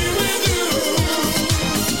be with you.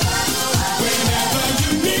 Whenever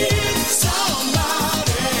you need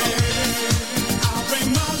somebody, I'll bring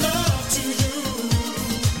my love to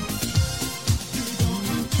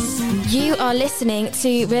you. You are listening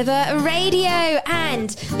to River Radio, and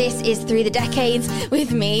this is Through the Decades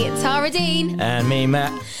with me, Tara Deane. And me,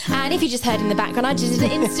 Matt. And if you just heard in the background, I just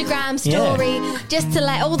did an Instagram story just to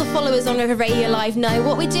let all the followers on River Radio Live know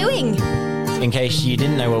what we're doing. In case you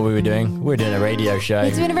didn't know what we were doing, we're doing a radio show.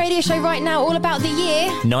 We're doing a radio show right now all about the year.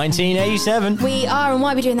 1987. We are, and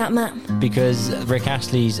why are we doing that, Matt? Because Rick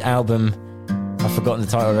Astley's album, I've forgotten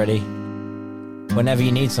the title already, Whenever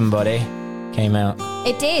You Need Somebody, came out.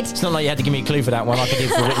 It did. It's not like you had to give me a clue for that one like I did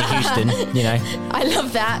for Whitney Houston, you know. I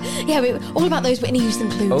love that. Yeah, we're all about those Whitney Houston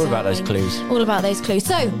clues. All about aren't those we? clues. All about those clues.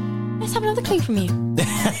 So, let's have another clue from you.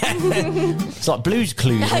 It's like Blues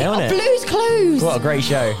Clues now, isn't it? Blues Clues. What a great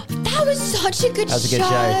show. That was such a good show. That was a good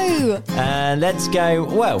show. Let's go,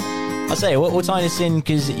 well, I'll say we'll tie this in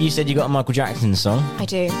because you said you got a Michael Jackson song. I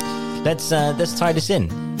do. Let's tie this in.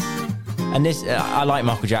 And this, I like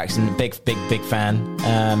Michael Jackson, big fan.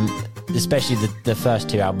 Especially the first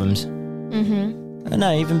two albums. Mm-hmm.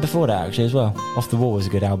 No, even before that actually as well. Off the Wall was a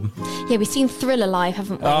good album. Yeah, we've seen Thriller live,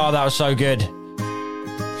 haven't we? Oh, that was so good.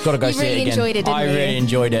 Got to go You see really it again. enjoyed it, didn't I you? really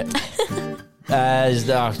enjoyed it.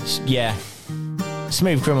 Yeah,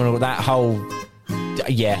 Smooth Criminal. That whole,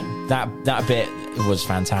 that bit was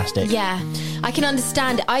fantastic. Yeah, I can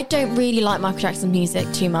understand it. I don't really like Michael Jackson's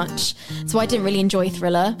music too much, so I didn't really enjoy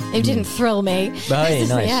Thriller. It didn't thrill me. Oh, yeah,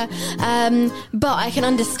 nice. Yeah, but I can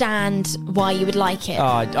understand why you would like it.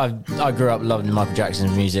 Oh, I grew up loving Michael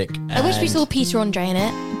Jackson's music. I wish we saw Peter Andre in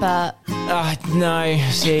it, but no.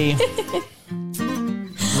 See,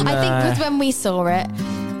 I think with when we saw it,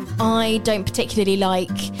 I don't particularly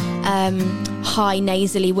like high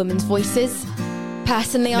nasally women's voices.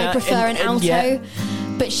 Personally, I prefer an alto, yeah.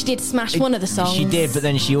 but she did smash one of the songs. She did, but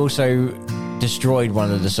then she also destroyed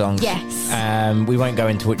one of the songs. Yes. We won't go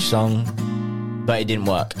into which song, but it didn't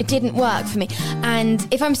work. It didn't work for me. And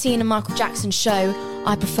if I'm seeing a Michael Jackson show,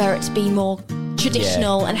 I prefer it to be more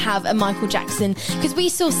traditional and have a Michael Jackson. Because we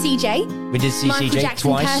saw CJ. We did see Michael CJ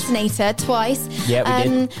Jackson twice. impersonator twice. Yeah, we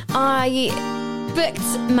did. booked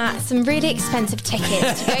Matt some really expensive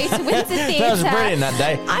tickets to go to Windsor Theatre. That was brilliant that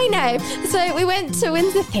day. I know. So we went to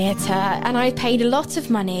Windsor Theatre and I paid a lot of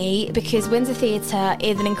money because Windsor Theatre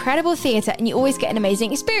is an incredible theatre and you always get an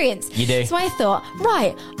amazing experience. You do. So I thought,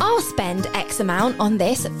 right, I'll spend X amount on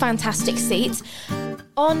this fantastic seat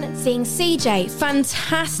on seeing CJ.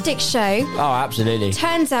 Fantastic show. Oh, absolutely.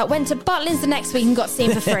 Turns out, went to Butlins the next week and got to see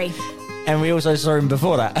him for free. And we also saw him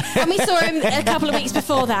before that. And we saw him a couple of weeks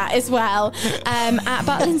before that as well, at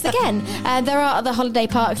Butlins again. There are other holiday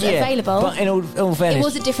parks available. But in all fairness, it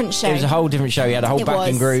was a different show. It was a whole different show. You had a whole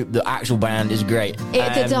backing was. group. The actual band is great.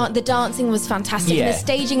 The dancing was fantastic. Yeah. And the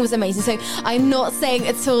staging was amazing. So I'm not saying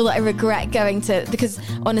at all that I regret going to, because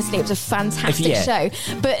honestly it was a fantastic show.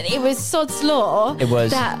 But it was sod's law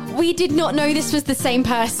that we did not know this was the same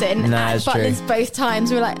person at Butlins both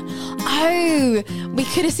times. We were like, oh, we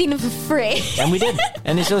could have seen him for free. And we did.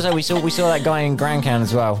 And it's also we saw that guy in Grand Can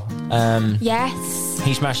as well. Yes.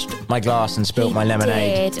 He smashed my glass and spilt my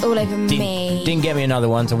lemonade. Did, all over me. Didn't get me another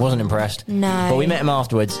one, so I wasn't impressed. No. But we met him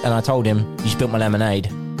afterwards and I told him, you spilt my lemonade.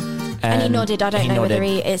 And he nodded. I don't know whether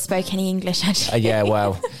he spoke any English actually. Yeah,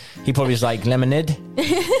 well, he probably was like, lemonade?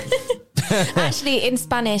 Actually, in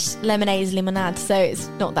Spanish, lemonade is limonade, so it's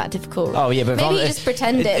not that difficult. Oh, yeah, but maybe he just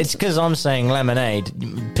pretended. It's because I'm saying lemonade.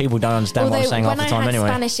 People don't understand what I'm saying half the time anyway. When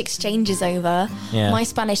I had Spanish exchanges over, my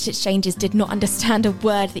Spanish exchanges did not understand a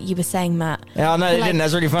word that you were saying, Matt. Yeah, no, they didn't.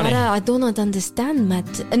 That's really funny. I do not understand,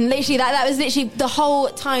 Matt. And literally, that was literally the whole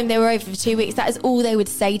time they were over for 2 weeks. That is all they would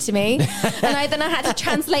say to me. And then I had to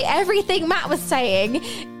translate everything Matt was saying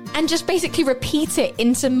and just basically repeat it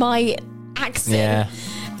into my accent. Yeah.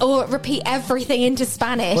 Or repeat everything into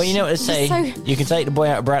Spanish. Well, you know what to say. You can take the boy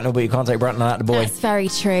out of Bracknell, but you can't take Bracknell out of the boy. That's very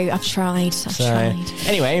true. I've tried.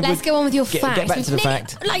 Anyway, let's go on with your fact. Get back to the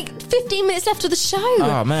fact. Like 15 minutes left of the show.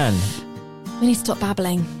 Oh, man. We need to stop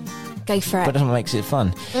babbling. Go for it. But that's what makes it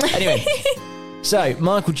fun. Anyway, so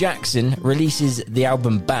Michael Jackson releases the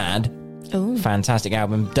album Bad. Ooh. Fantastic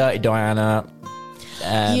album. Dirty Diana.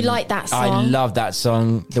 You like that song? I love that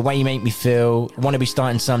song. The Way You Make Me Feel. Want to Be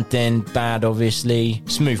Starting Something. Bad, obviously.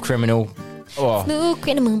 Smooth Criminal. Oh. Smooth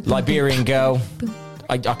Criminal. Liberian Girl.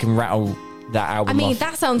 I can rattle that album off.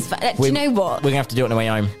 that sounds fun. Do you know what? We're going to have to do it on the way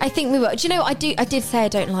home. I think we will. Do you know, I did say I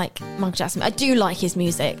don't like Michael Jackson. I do like his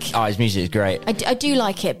music. Oh, his music is great. I do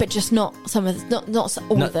like it, but just not some of not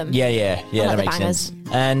all of them. Yeah, I like that makes sense.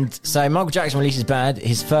 And so Michael Jackson releases Bad,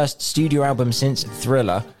 his first studio album since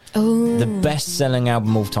Thriller. Ooh. The best-selling album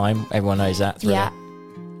of all time. Everyone knows that. Thriller. Yeah.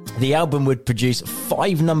 The album would produce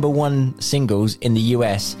 5 #1 singles in the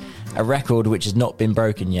US, a record which has not been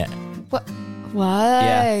broken yet. What? Whoa.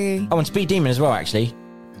 Yeah. Oh, and Speed Demon as well, actually.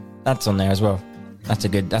 That's on there as well. That's a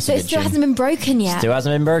good So it still tune. hasn't been broken yet? Still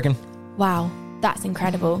hasn't been broken. Wow. That's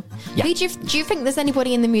incredible. Yeah. Do you think there's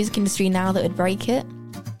anybody in the music industry now that would break it?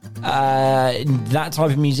 That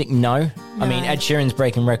type of music, no. I mean, Ed Sheeran's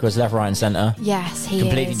breaking records left, right and centre. Yes, he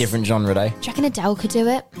Completely is. different genre, though. Do you reckon Adele could do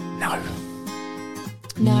it? No.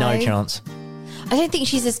 No. No chance. I don't think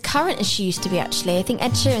she's as current as she used to be, actually. I think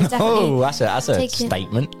Ed Sheeran's definitely... Oh, that's a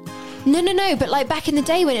statement. No, but like back in the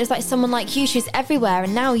day when it was like someone like you, she was everywhere,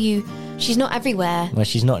 and now she's not everywhere. Well,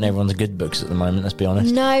 she's not in everyone's good books at the moment, let's be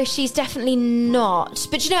honest. No, she's definitely not.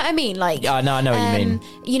 But you know what I mean? Like, yeah, no, I know what you mean.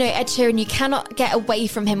 You know, Ed Sheeran, you cannot get away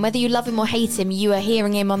from him. Whether you love him or hate him, you are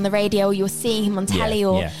hearing him on the radio, or you're seeing him on telly,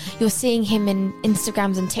 or you're seeing him in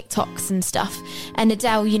Instagrams and TikToks and stuff. And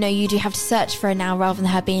Adele, you know, you do have to search for her now rather than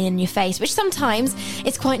her being in your face, which sometimes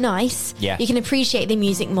it's quite nice. Yeah. You can appreciate the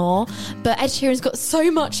music more. But Ed Sheeran's got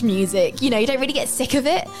so much music, you know, you don't really get sick of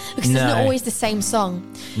it because it's not always the same song.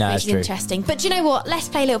 No, which that's is true. Interesting. But do you know what? Let's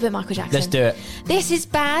play a little bit of Michael Jackson. Let's do it. This is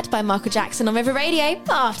Bad by Michael Jackson on River Radio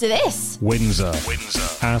after this. Windsor,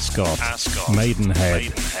 Ascot,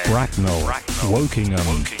 Maidenhead, Bracknell,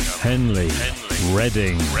 Wokingham, Henley,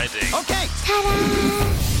 Reading. Okay.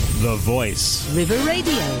 The voice River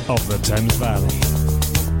Radio. of the Thames Valley.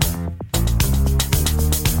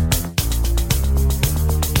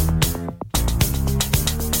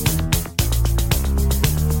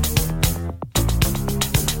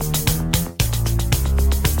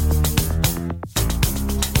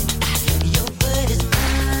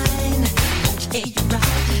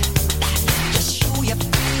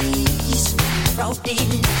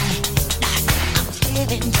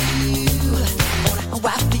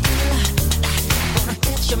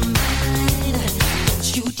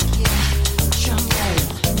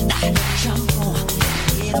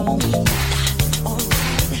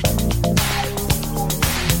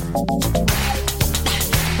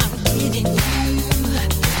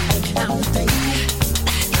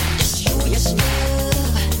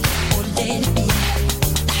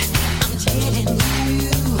 Telling you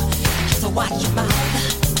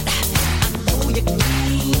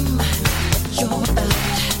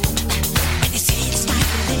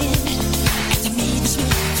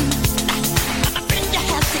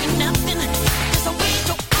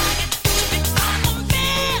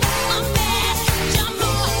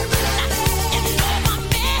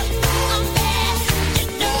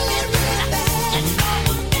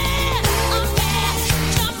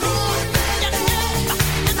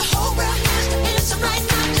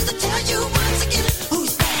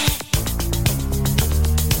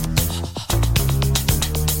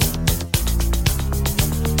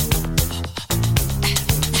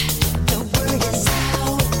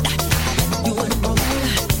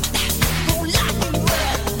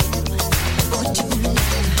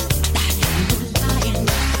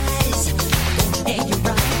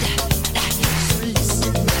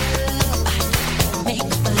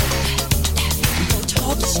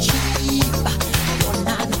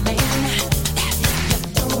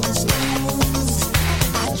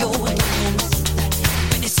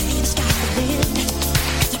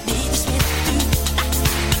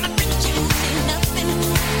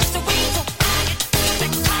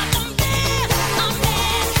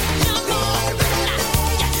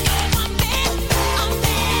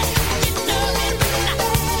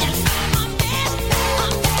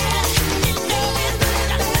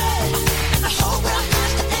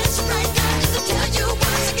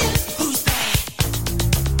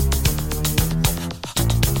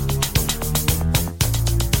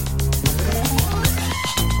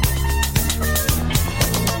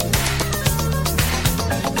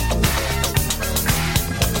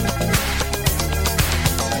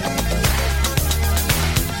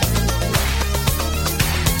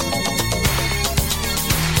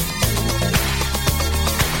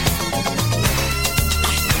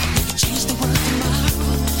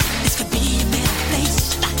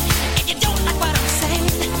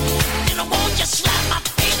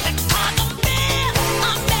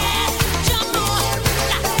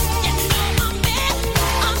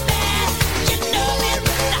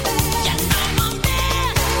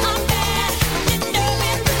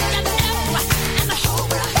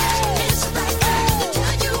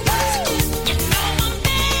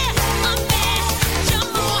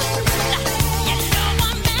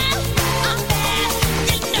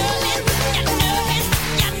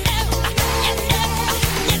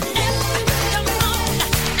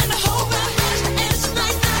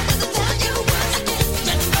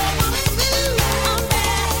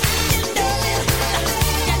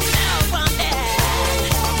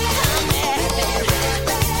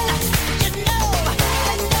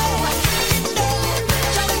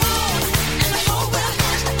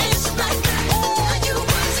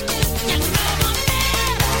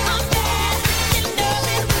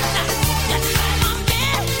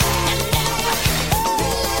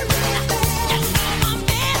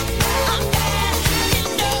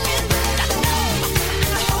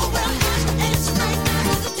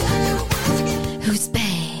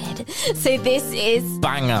God. So this is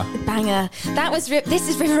Banger. This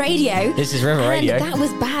is River Radio. This is River Radio. And that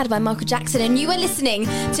was Bad by Michael Jackson. And you were listening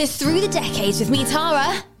to Through the Decades with me,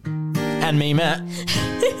 Tara. And me, Matt.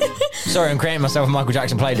 Sorry, I'm creating myself a Michael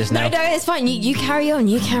Jackson playlist now. No, it's fine. You carry on.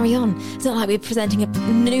 You carry on. It's not like we're presenting a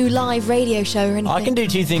new live radio show or anything. I can do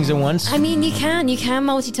two things at once. I mean, you can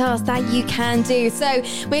multitask. That you can do. So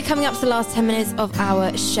we're coming up to the last 10 minutes of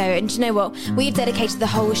our show. And do you know what? We've dedicated the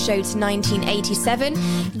whole show to 1987.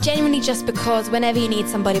 Genuinely just because Whenever You Need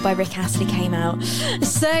Somebody by Rick Astley came out.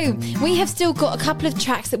 So we have still got a couple of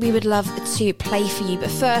tracks that we would love to play for you.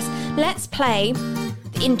 But first, let's play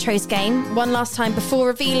the intros game one last time before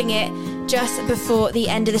revealing it just before the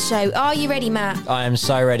end of the show. Are you ready, Matt? I am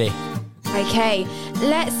so ready. Okay,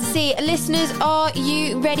 let's see. Listeners, are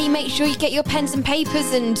you ready? Make sure you get your pens and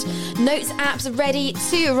papers and notes apps ready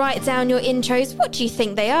to write down your intros. What do you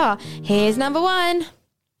think they are? Here's number 1.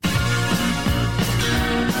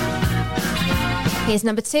 Here's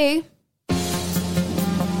number 2.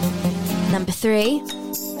 Number 3.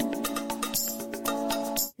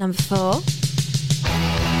 Number 4.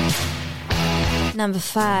 Number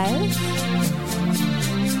 5.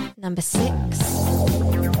 Number 6.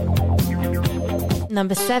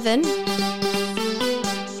 Number 7.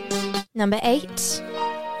 Number 8.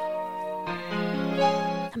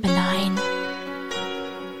 Number 9.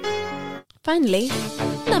 Finally,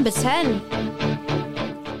 number 10.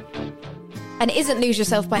 And it isn't Lose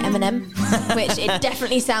Yourself by Eminem, which it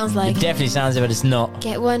definitely sounds like. It definitely sounds it, but it's not.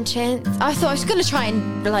 Get one chance. I thought I was going to try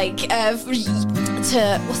and, learn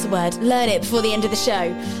it before the end of the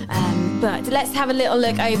show. But let's have a little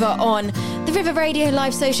look over on the River Radio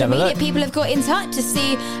Live social media. People have got in touch to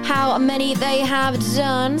see how many they have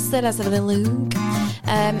done. So let's have a little look.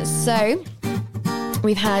 So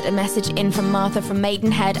we've had a message in from Martha from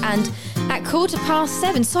Maidenhead, and at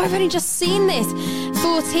 7:15, sorry I've only just seen this,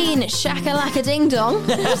 14, Shakalaka Ding Dong.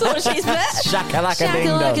 That's what she's put.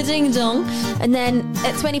 Shakalaka Ding Dong. And then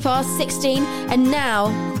at 16, and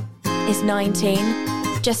now it's 19.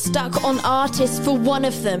 Just stuck on artists for one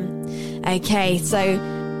of them. Okay, so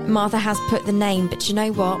Martha has put the name, but you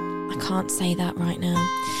know what? I can't say that right now.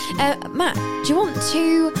 Matt, do you want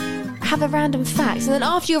to have a random fact? And then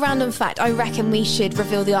after your random fact, I reckon we should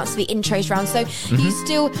reveal the answer to the intros round. So you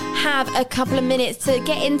still have a couple of minutes to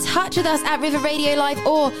get in touch with us at River Radio Live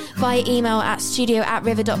or via email at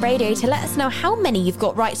studio@river.radio to let us know how many you've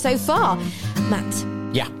got right so far. Matt.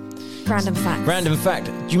 Yeah. Random fact. Random fact.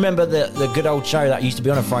 Do you remember the good old show that used to be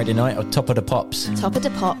on a Friday night, or Top of the Pops? Top of the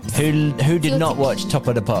Pops. Who did not watch Top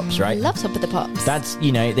of the Pops, right? I love Top of the Pops. That's, they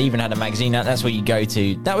even had a magazine out. That's where you go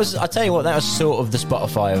to. That was, I tell you what, that was sort of the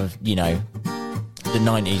Spotify of, the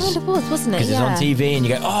 90s. Kind of was, wasn't it? Because it's on TV and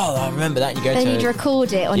you go, oh, I remember that. You go then you'd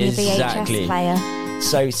record it on your exactly. VHS player.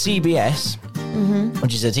 So CBS,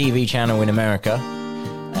 which is a TV channel in America,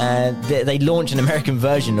 they launched an American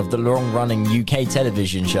version of the long-running UK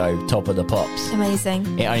television show Top of the Pops.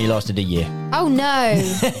 Amazing. It only lasted a year. Oh no!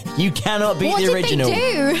 You cannot beat the original. What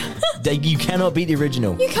did they do? You cannot beat the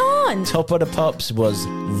original. You can't. Top of the Pops was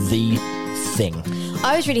the thing.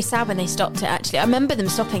 I was really sad when they stopped it. Actually, I remember them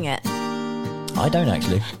stopping it. I don't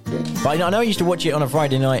actually, but I know I used to watch it on a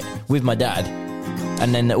Friday night with my dad.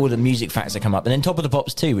 And then all the music facts that come up. And then Top of the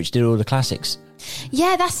Pops 2, which did all the classics.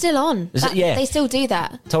 Yeah, that's still on. Yeah. They still do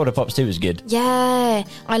that. Top of the Pops 2 was good. Yeah.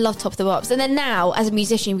 I love Top of the Pops. And then now, as a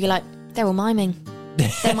musician, you'd be like, they're all miming.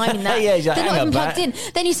 They're miming that. Yeah, like, they're not even plugged in.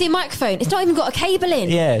 Then you see a microphone. It's not even got a cable in.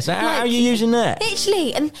 Yeah, so how are you using that?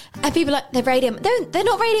 Literally. And people are like, they're radio. They're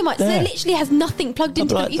not radio mics. They literally has nothing plugged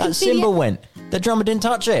into them. Like, that cymbal went. The drummer didn't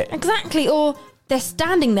touch it. Exactly. Or they're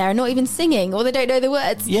standing there and not even singing, or they don't know the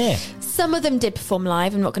words. Yeah. Some of them did perform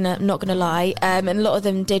live. I'm not gonna lie, and a lot of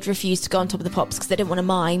them did refuse to go on Top of the Pops because they didn't want to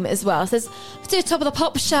mime as well. So let's do a Top of the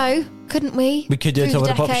Pops show, couldn't we? We could do a Top of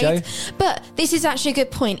the Pops show. But this is actually a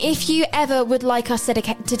good point. If you ever would like us to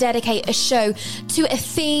dedicate a show to a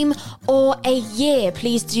theme or a year,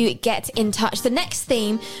 please do get in touch. The next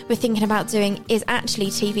theme we're thinking about doing is actually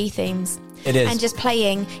TV themes. It is. And just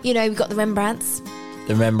playing. We've got the Rembrandts.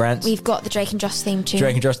 The Rembrandts. We've got the Drake and Josh theme tune.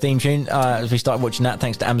 Drake and Josh theme tune. We started watching that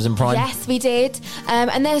thanks to Amazon Prime. Yes, we did.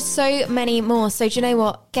 And there's so many more. So do you know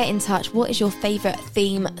what? Get in touch. What is your favourite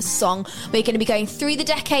theme song? We're going to be going through the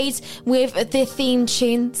decades with the theme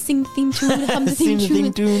tune. Sing the theme tune. Hum the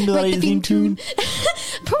theme tune. Write the theme tune.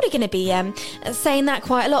 Probably going to be saying that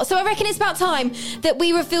quite a lot. So I reckon it's about time that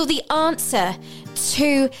we reveal the answer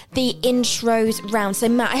to the intros round. So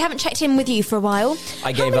Matt, I haven't checked in with you for a while.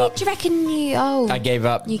 I gave up. Do you reckon I gave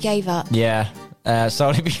up. You gave up? Yeah.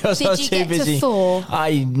 Solely because I was too busy. Did you get to 4?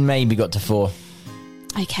 I maybe got to 4.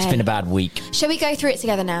 Okay. It's been a bad week. Shall we go through it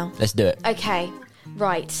together now? Let's do it. Okay.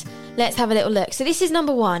 Right, let's have a little look. So this is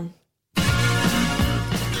number 1.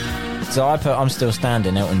 So I put I'm Still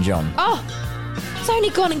Standing, Elton John. Oh, it's only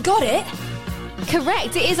gone and got it.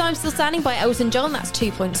 Correct. It is I'm Still Standing by Elton John. That's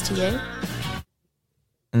 2 points to you.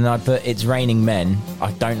 And I put It's Raining Men.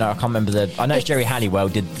 I don't know. I can't remember I know Jerry Halliwell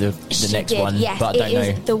did the next one, yes, but I don't know.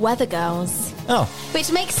 It is The Weather Girls. Oh.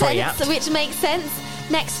 Which makes Pretty sense. apt. Which makes sense.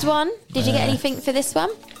 Next one. Did you get anything for this one?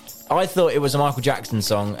 I thought it was a Michael Jackson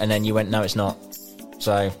song, and then you went, no, it's not.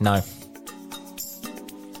 So, no.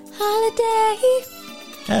 Holiday.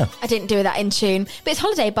 Oh. I didn't do that in tune, but it's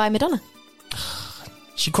Holiday by Madonna.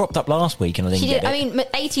 She cropped up last week, and I didn't She get did. it. I mean,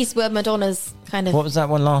 80s were Madonna's kind of. What was that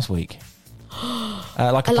one last week?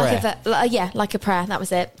 Like a Prayer. Like a Prayer. That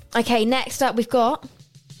was it. Okay, next up we've got.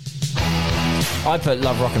 I put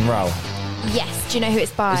Love, Rock and Roll. Yes. Do you know who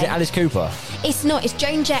it's by? Is it Alice Cooper? It's not. It's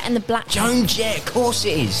Joan Jett and the Black. Joan Jett, of course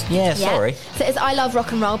it is. Yeah, sorry. So it's I Love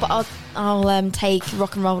Rock and Roll, but I'll take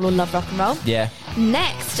Rock and Roll or Love Rock and Roll. Yeah.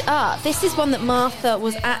 Next up, this is one that Martha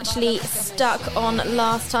was actually stuck on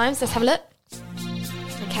last time. So let's have a look.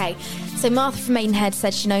 Okay. So Martha from Maidenhead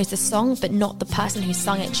said she knows the song, but not the person who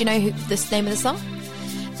sung it. Do you know the name of the song?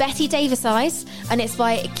 Betty Davis Eyes, and it's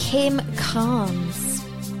by Kim Carnes.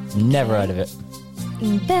 Never heard of it.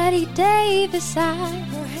 Betty Davis Eyes.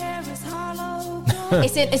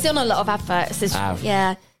 it's on a lot of adverts.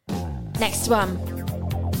 Yeah. Next one.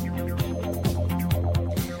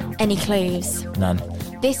 Any clues? None.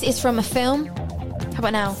 This is from a film. How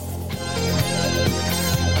about now?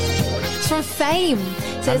 It's from Fame.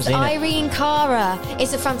 So it's Irene Cara.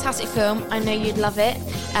 It's a fantastic film. I know you'd love it.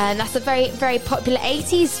 And that's a very, very popular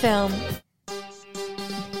 80s film.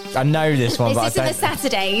 I know this one, Is but this in the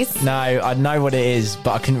Saturdays? No, I know what it is,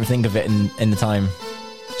 but I couldn't think of it in the time.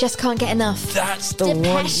 Just can't get enough. That's the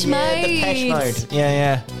Depeche one. Mode. Yeah, Depeche Mode.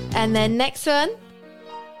 Yeah. And then next one.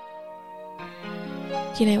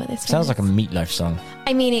 Do you know what this Sounds one like a Meatloaf song.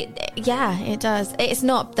 I mean, it does. It's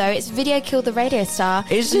not, though. It's Video Killed the Radio Star.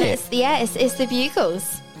 Is it? It's the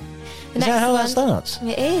Bugles. Is that how that starts?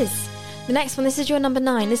 It is. The next one, this is your number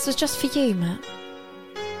 9. This was just for you, Matt.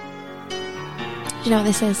 Do you know what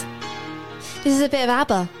this is? This is a bit of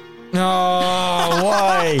ABBA. Oh,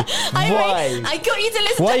 why? Why? I got you to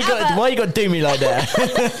listen to ABBA. Why you got to do me like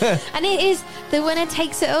that? And it is The Winner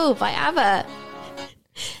Takes It All by ABBA.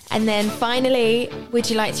 And then finally, would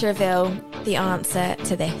you like to reveal the answer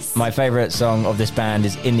to this? My favourite song of this band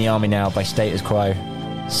is In the Army Now by Status Quo.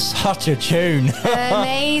 Such a tune.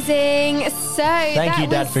 Amazing. So Thank you,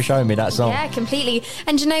 Dad, for showing me that song. Yeah, completely.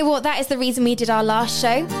 And do you know what? That is the reason we did our last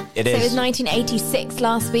show. It So is. it was 1986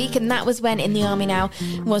 last week, and that was when In the Army Now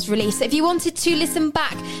was released. So if you wanted to listen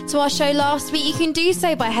back to our show last week, you can do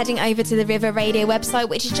so by heading over to the River Radio website,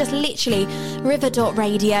 which is just literally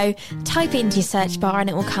river.radio. Type it into your search bar and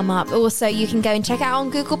it will come up. Also, you can go and check it out on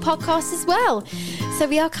Google Podcasts as well. So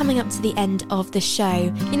we are coming up to the end of the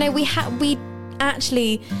show. You know, we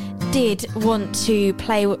actually did want to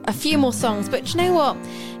play a few more songs, but do you know what?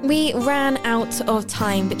 We ran out of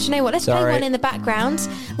time. But do you know what? Let's play one in the background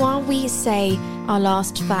while we say our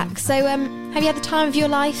last fact. So, have you had the time of your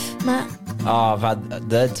life, Matt? Oh, I've had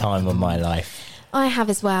the time of my life. I have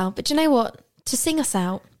as well. But do you know what? To sing us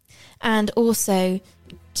out, and also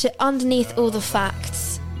to underneath all the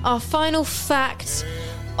facts, our final fact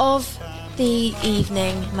of the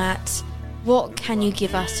evening, Matt. What can you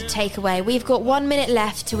give us to take away? We've got 1 minute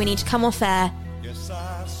left till we need to come off air.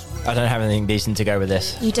 I don't have anything decent to go with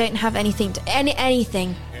this. You don't have anything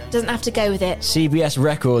anything. Doesn't have to go with it. CBS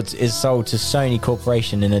Records is sold to Sony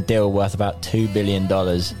Corporation in a deal worth about $2 billion.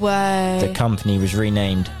 Whoa. The company was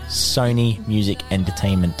renamed Sony Music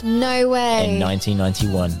Entertainment No way. in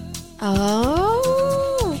 1991.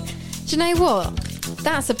 Oh. Do you know what?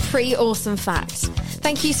 That's a pretty awesome fact.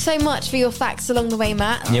 Thank you so much for your facts along the way,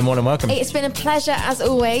 Matt. You're more than welcome. It's been a pleasure, as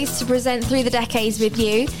always, to present Through the Decades with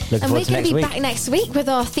you. And we're going to be back next week with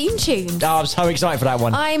our theme tunes. Oh, I'm so excited for that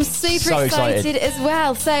one. I'm super excited as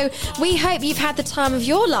well. So we hope you've had the time of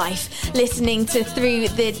your life listening to Through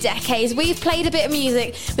the Decades. We've played a bit of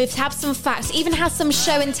music. We've had some facts, even had some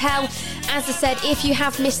show and tell. As I said, if you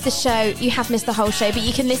have missed the show, you have missed the whole show, but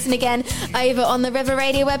you can listen again over on the River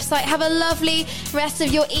Radio website. Have a lovely rest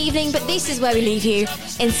of your evening, but this is where we leave you.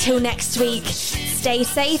 Until next week, stay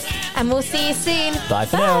safe and we'll see you soon. Bye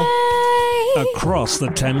for now. Across the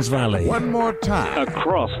Thames Valley. One more time.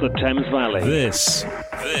 Across the Thames Valley. This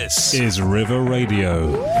is River Radio.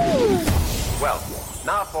 Well,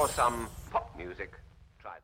 now for some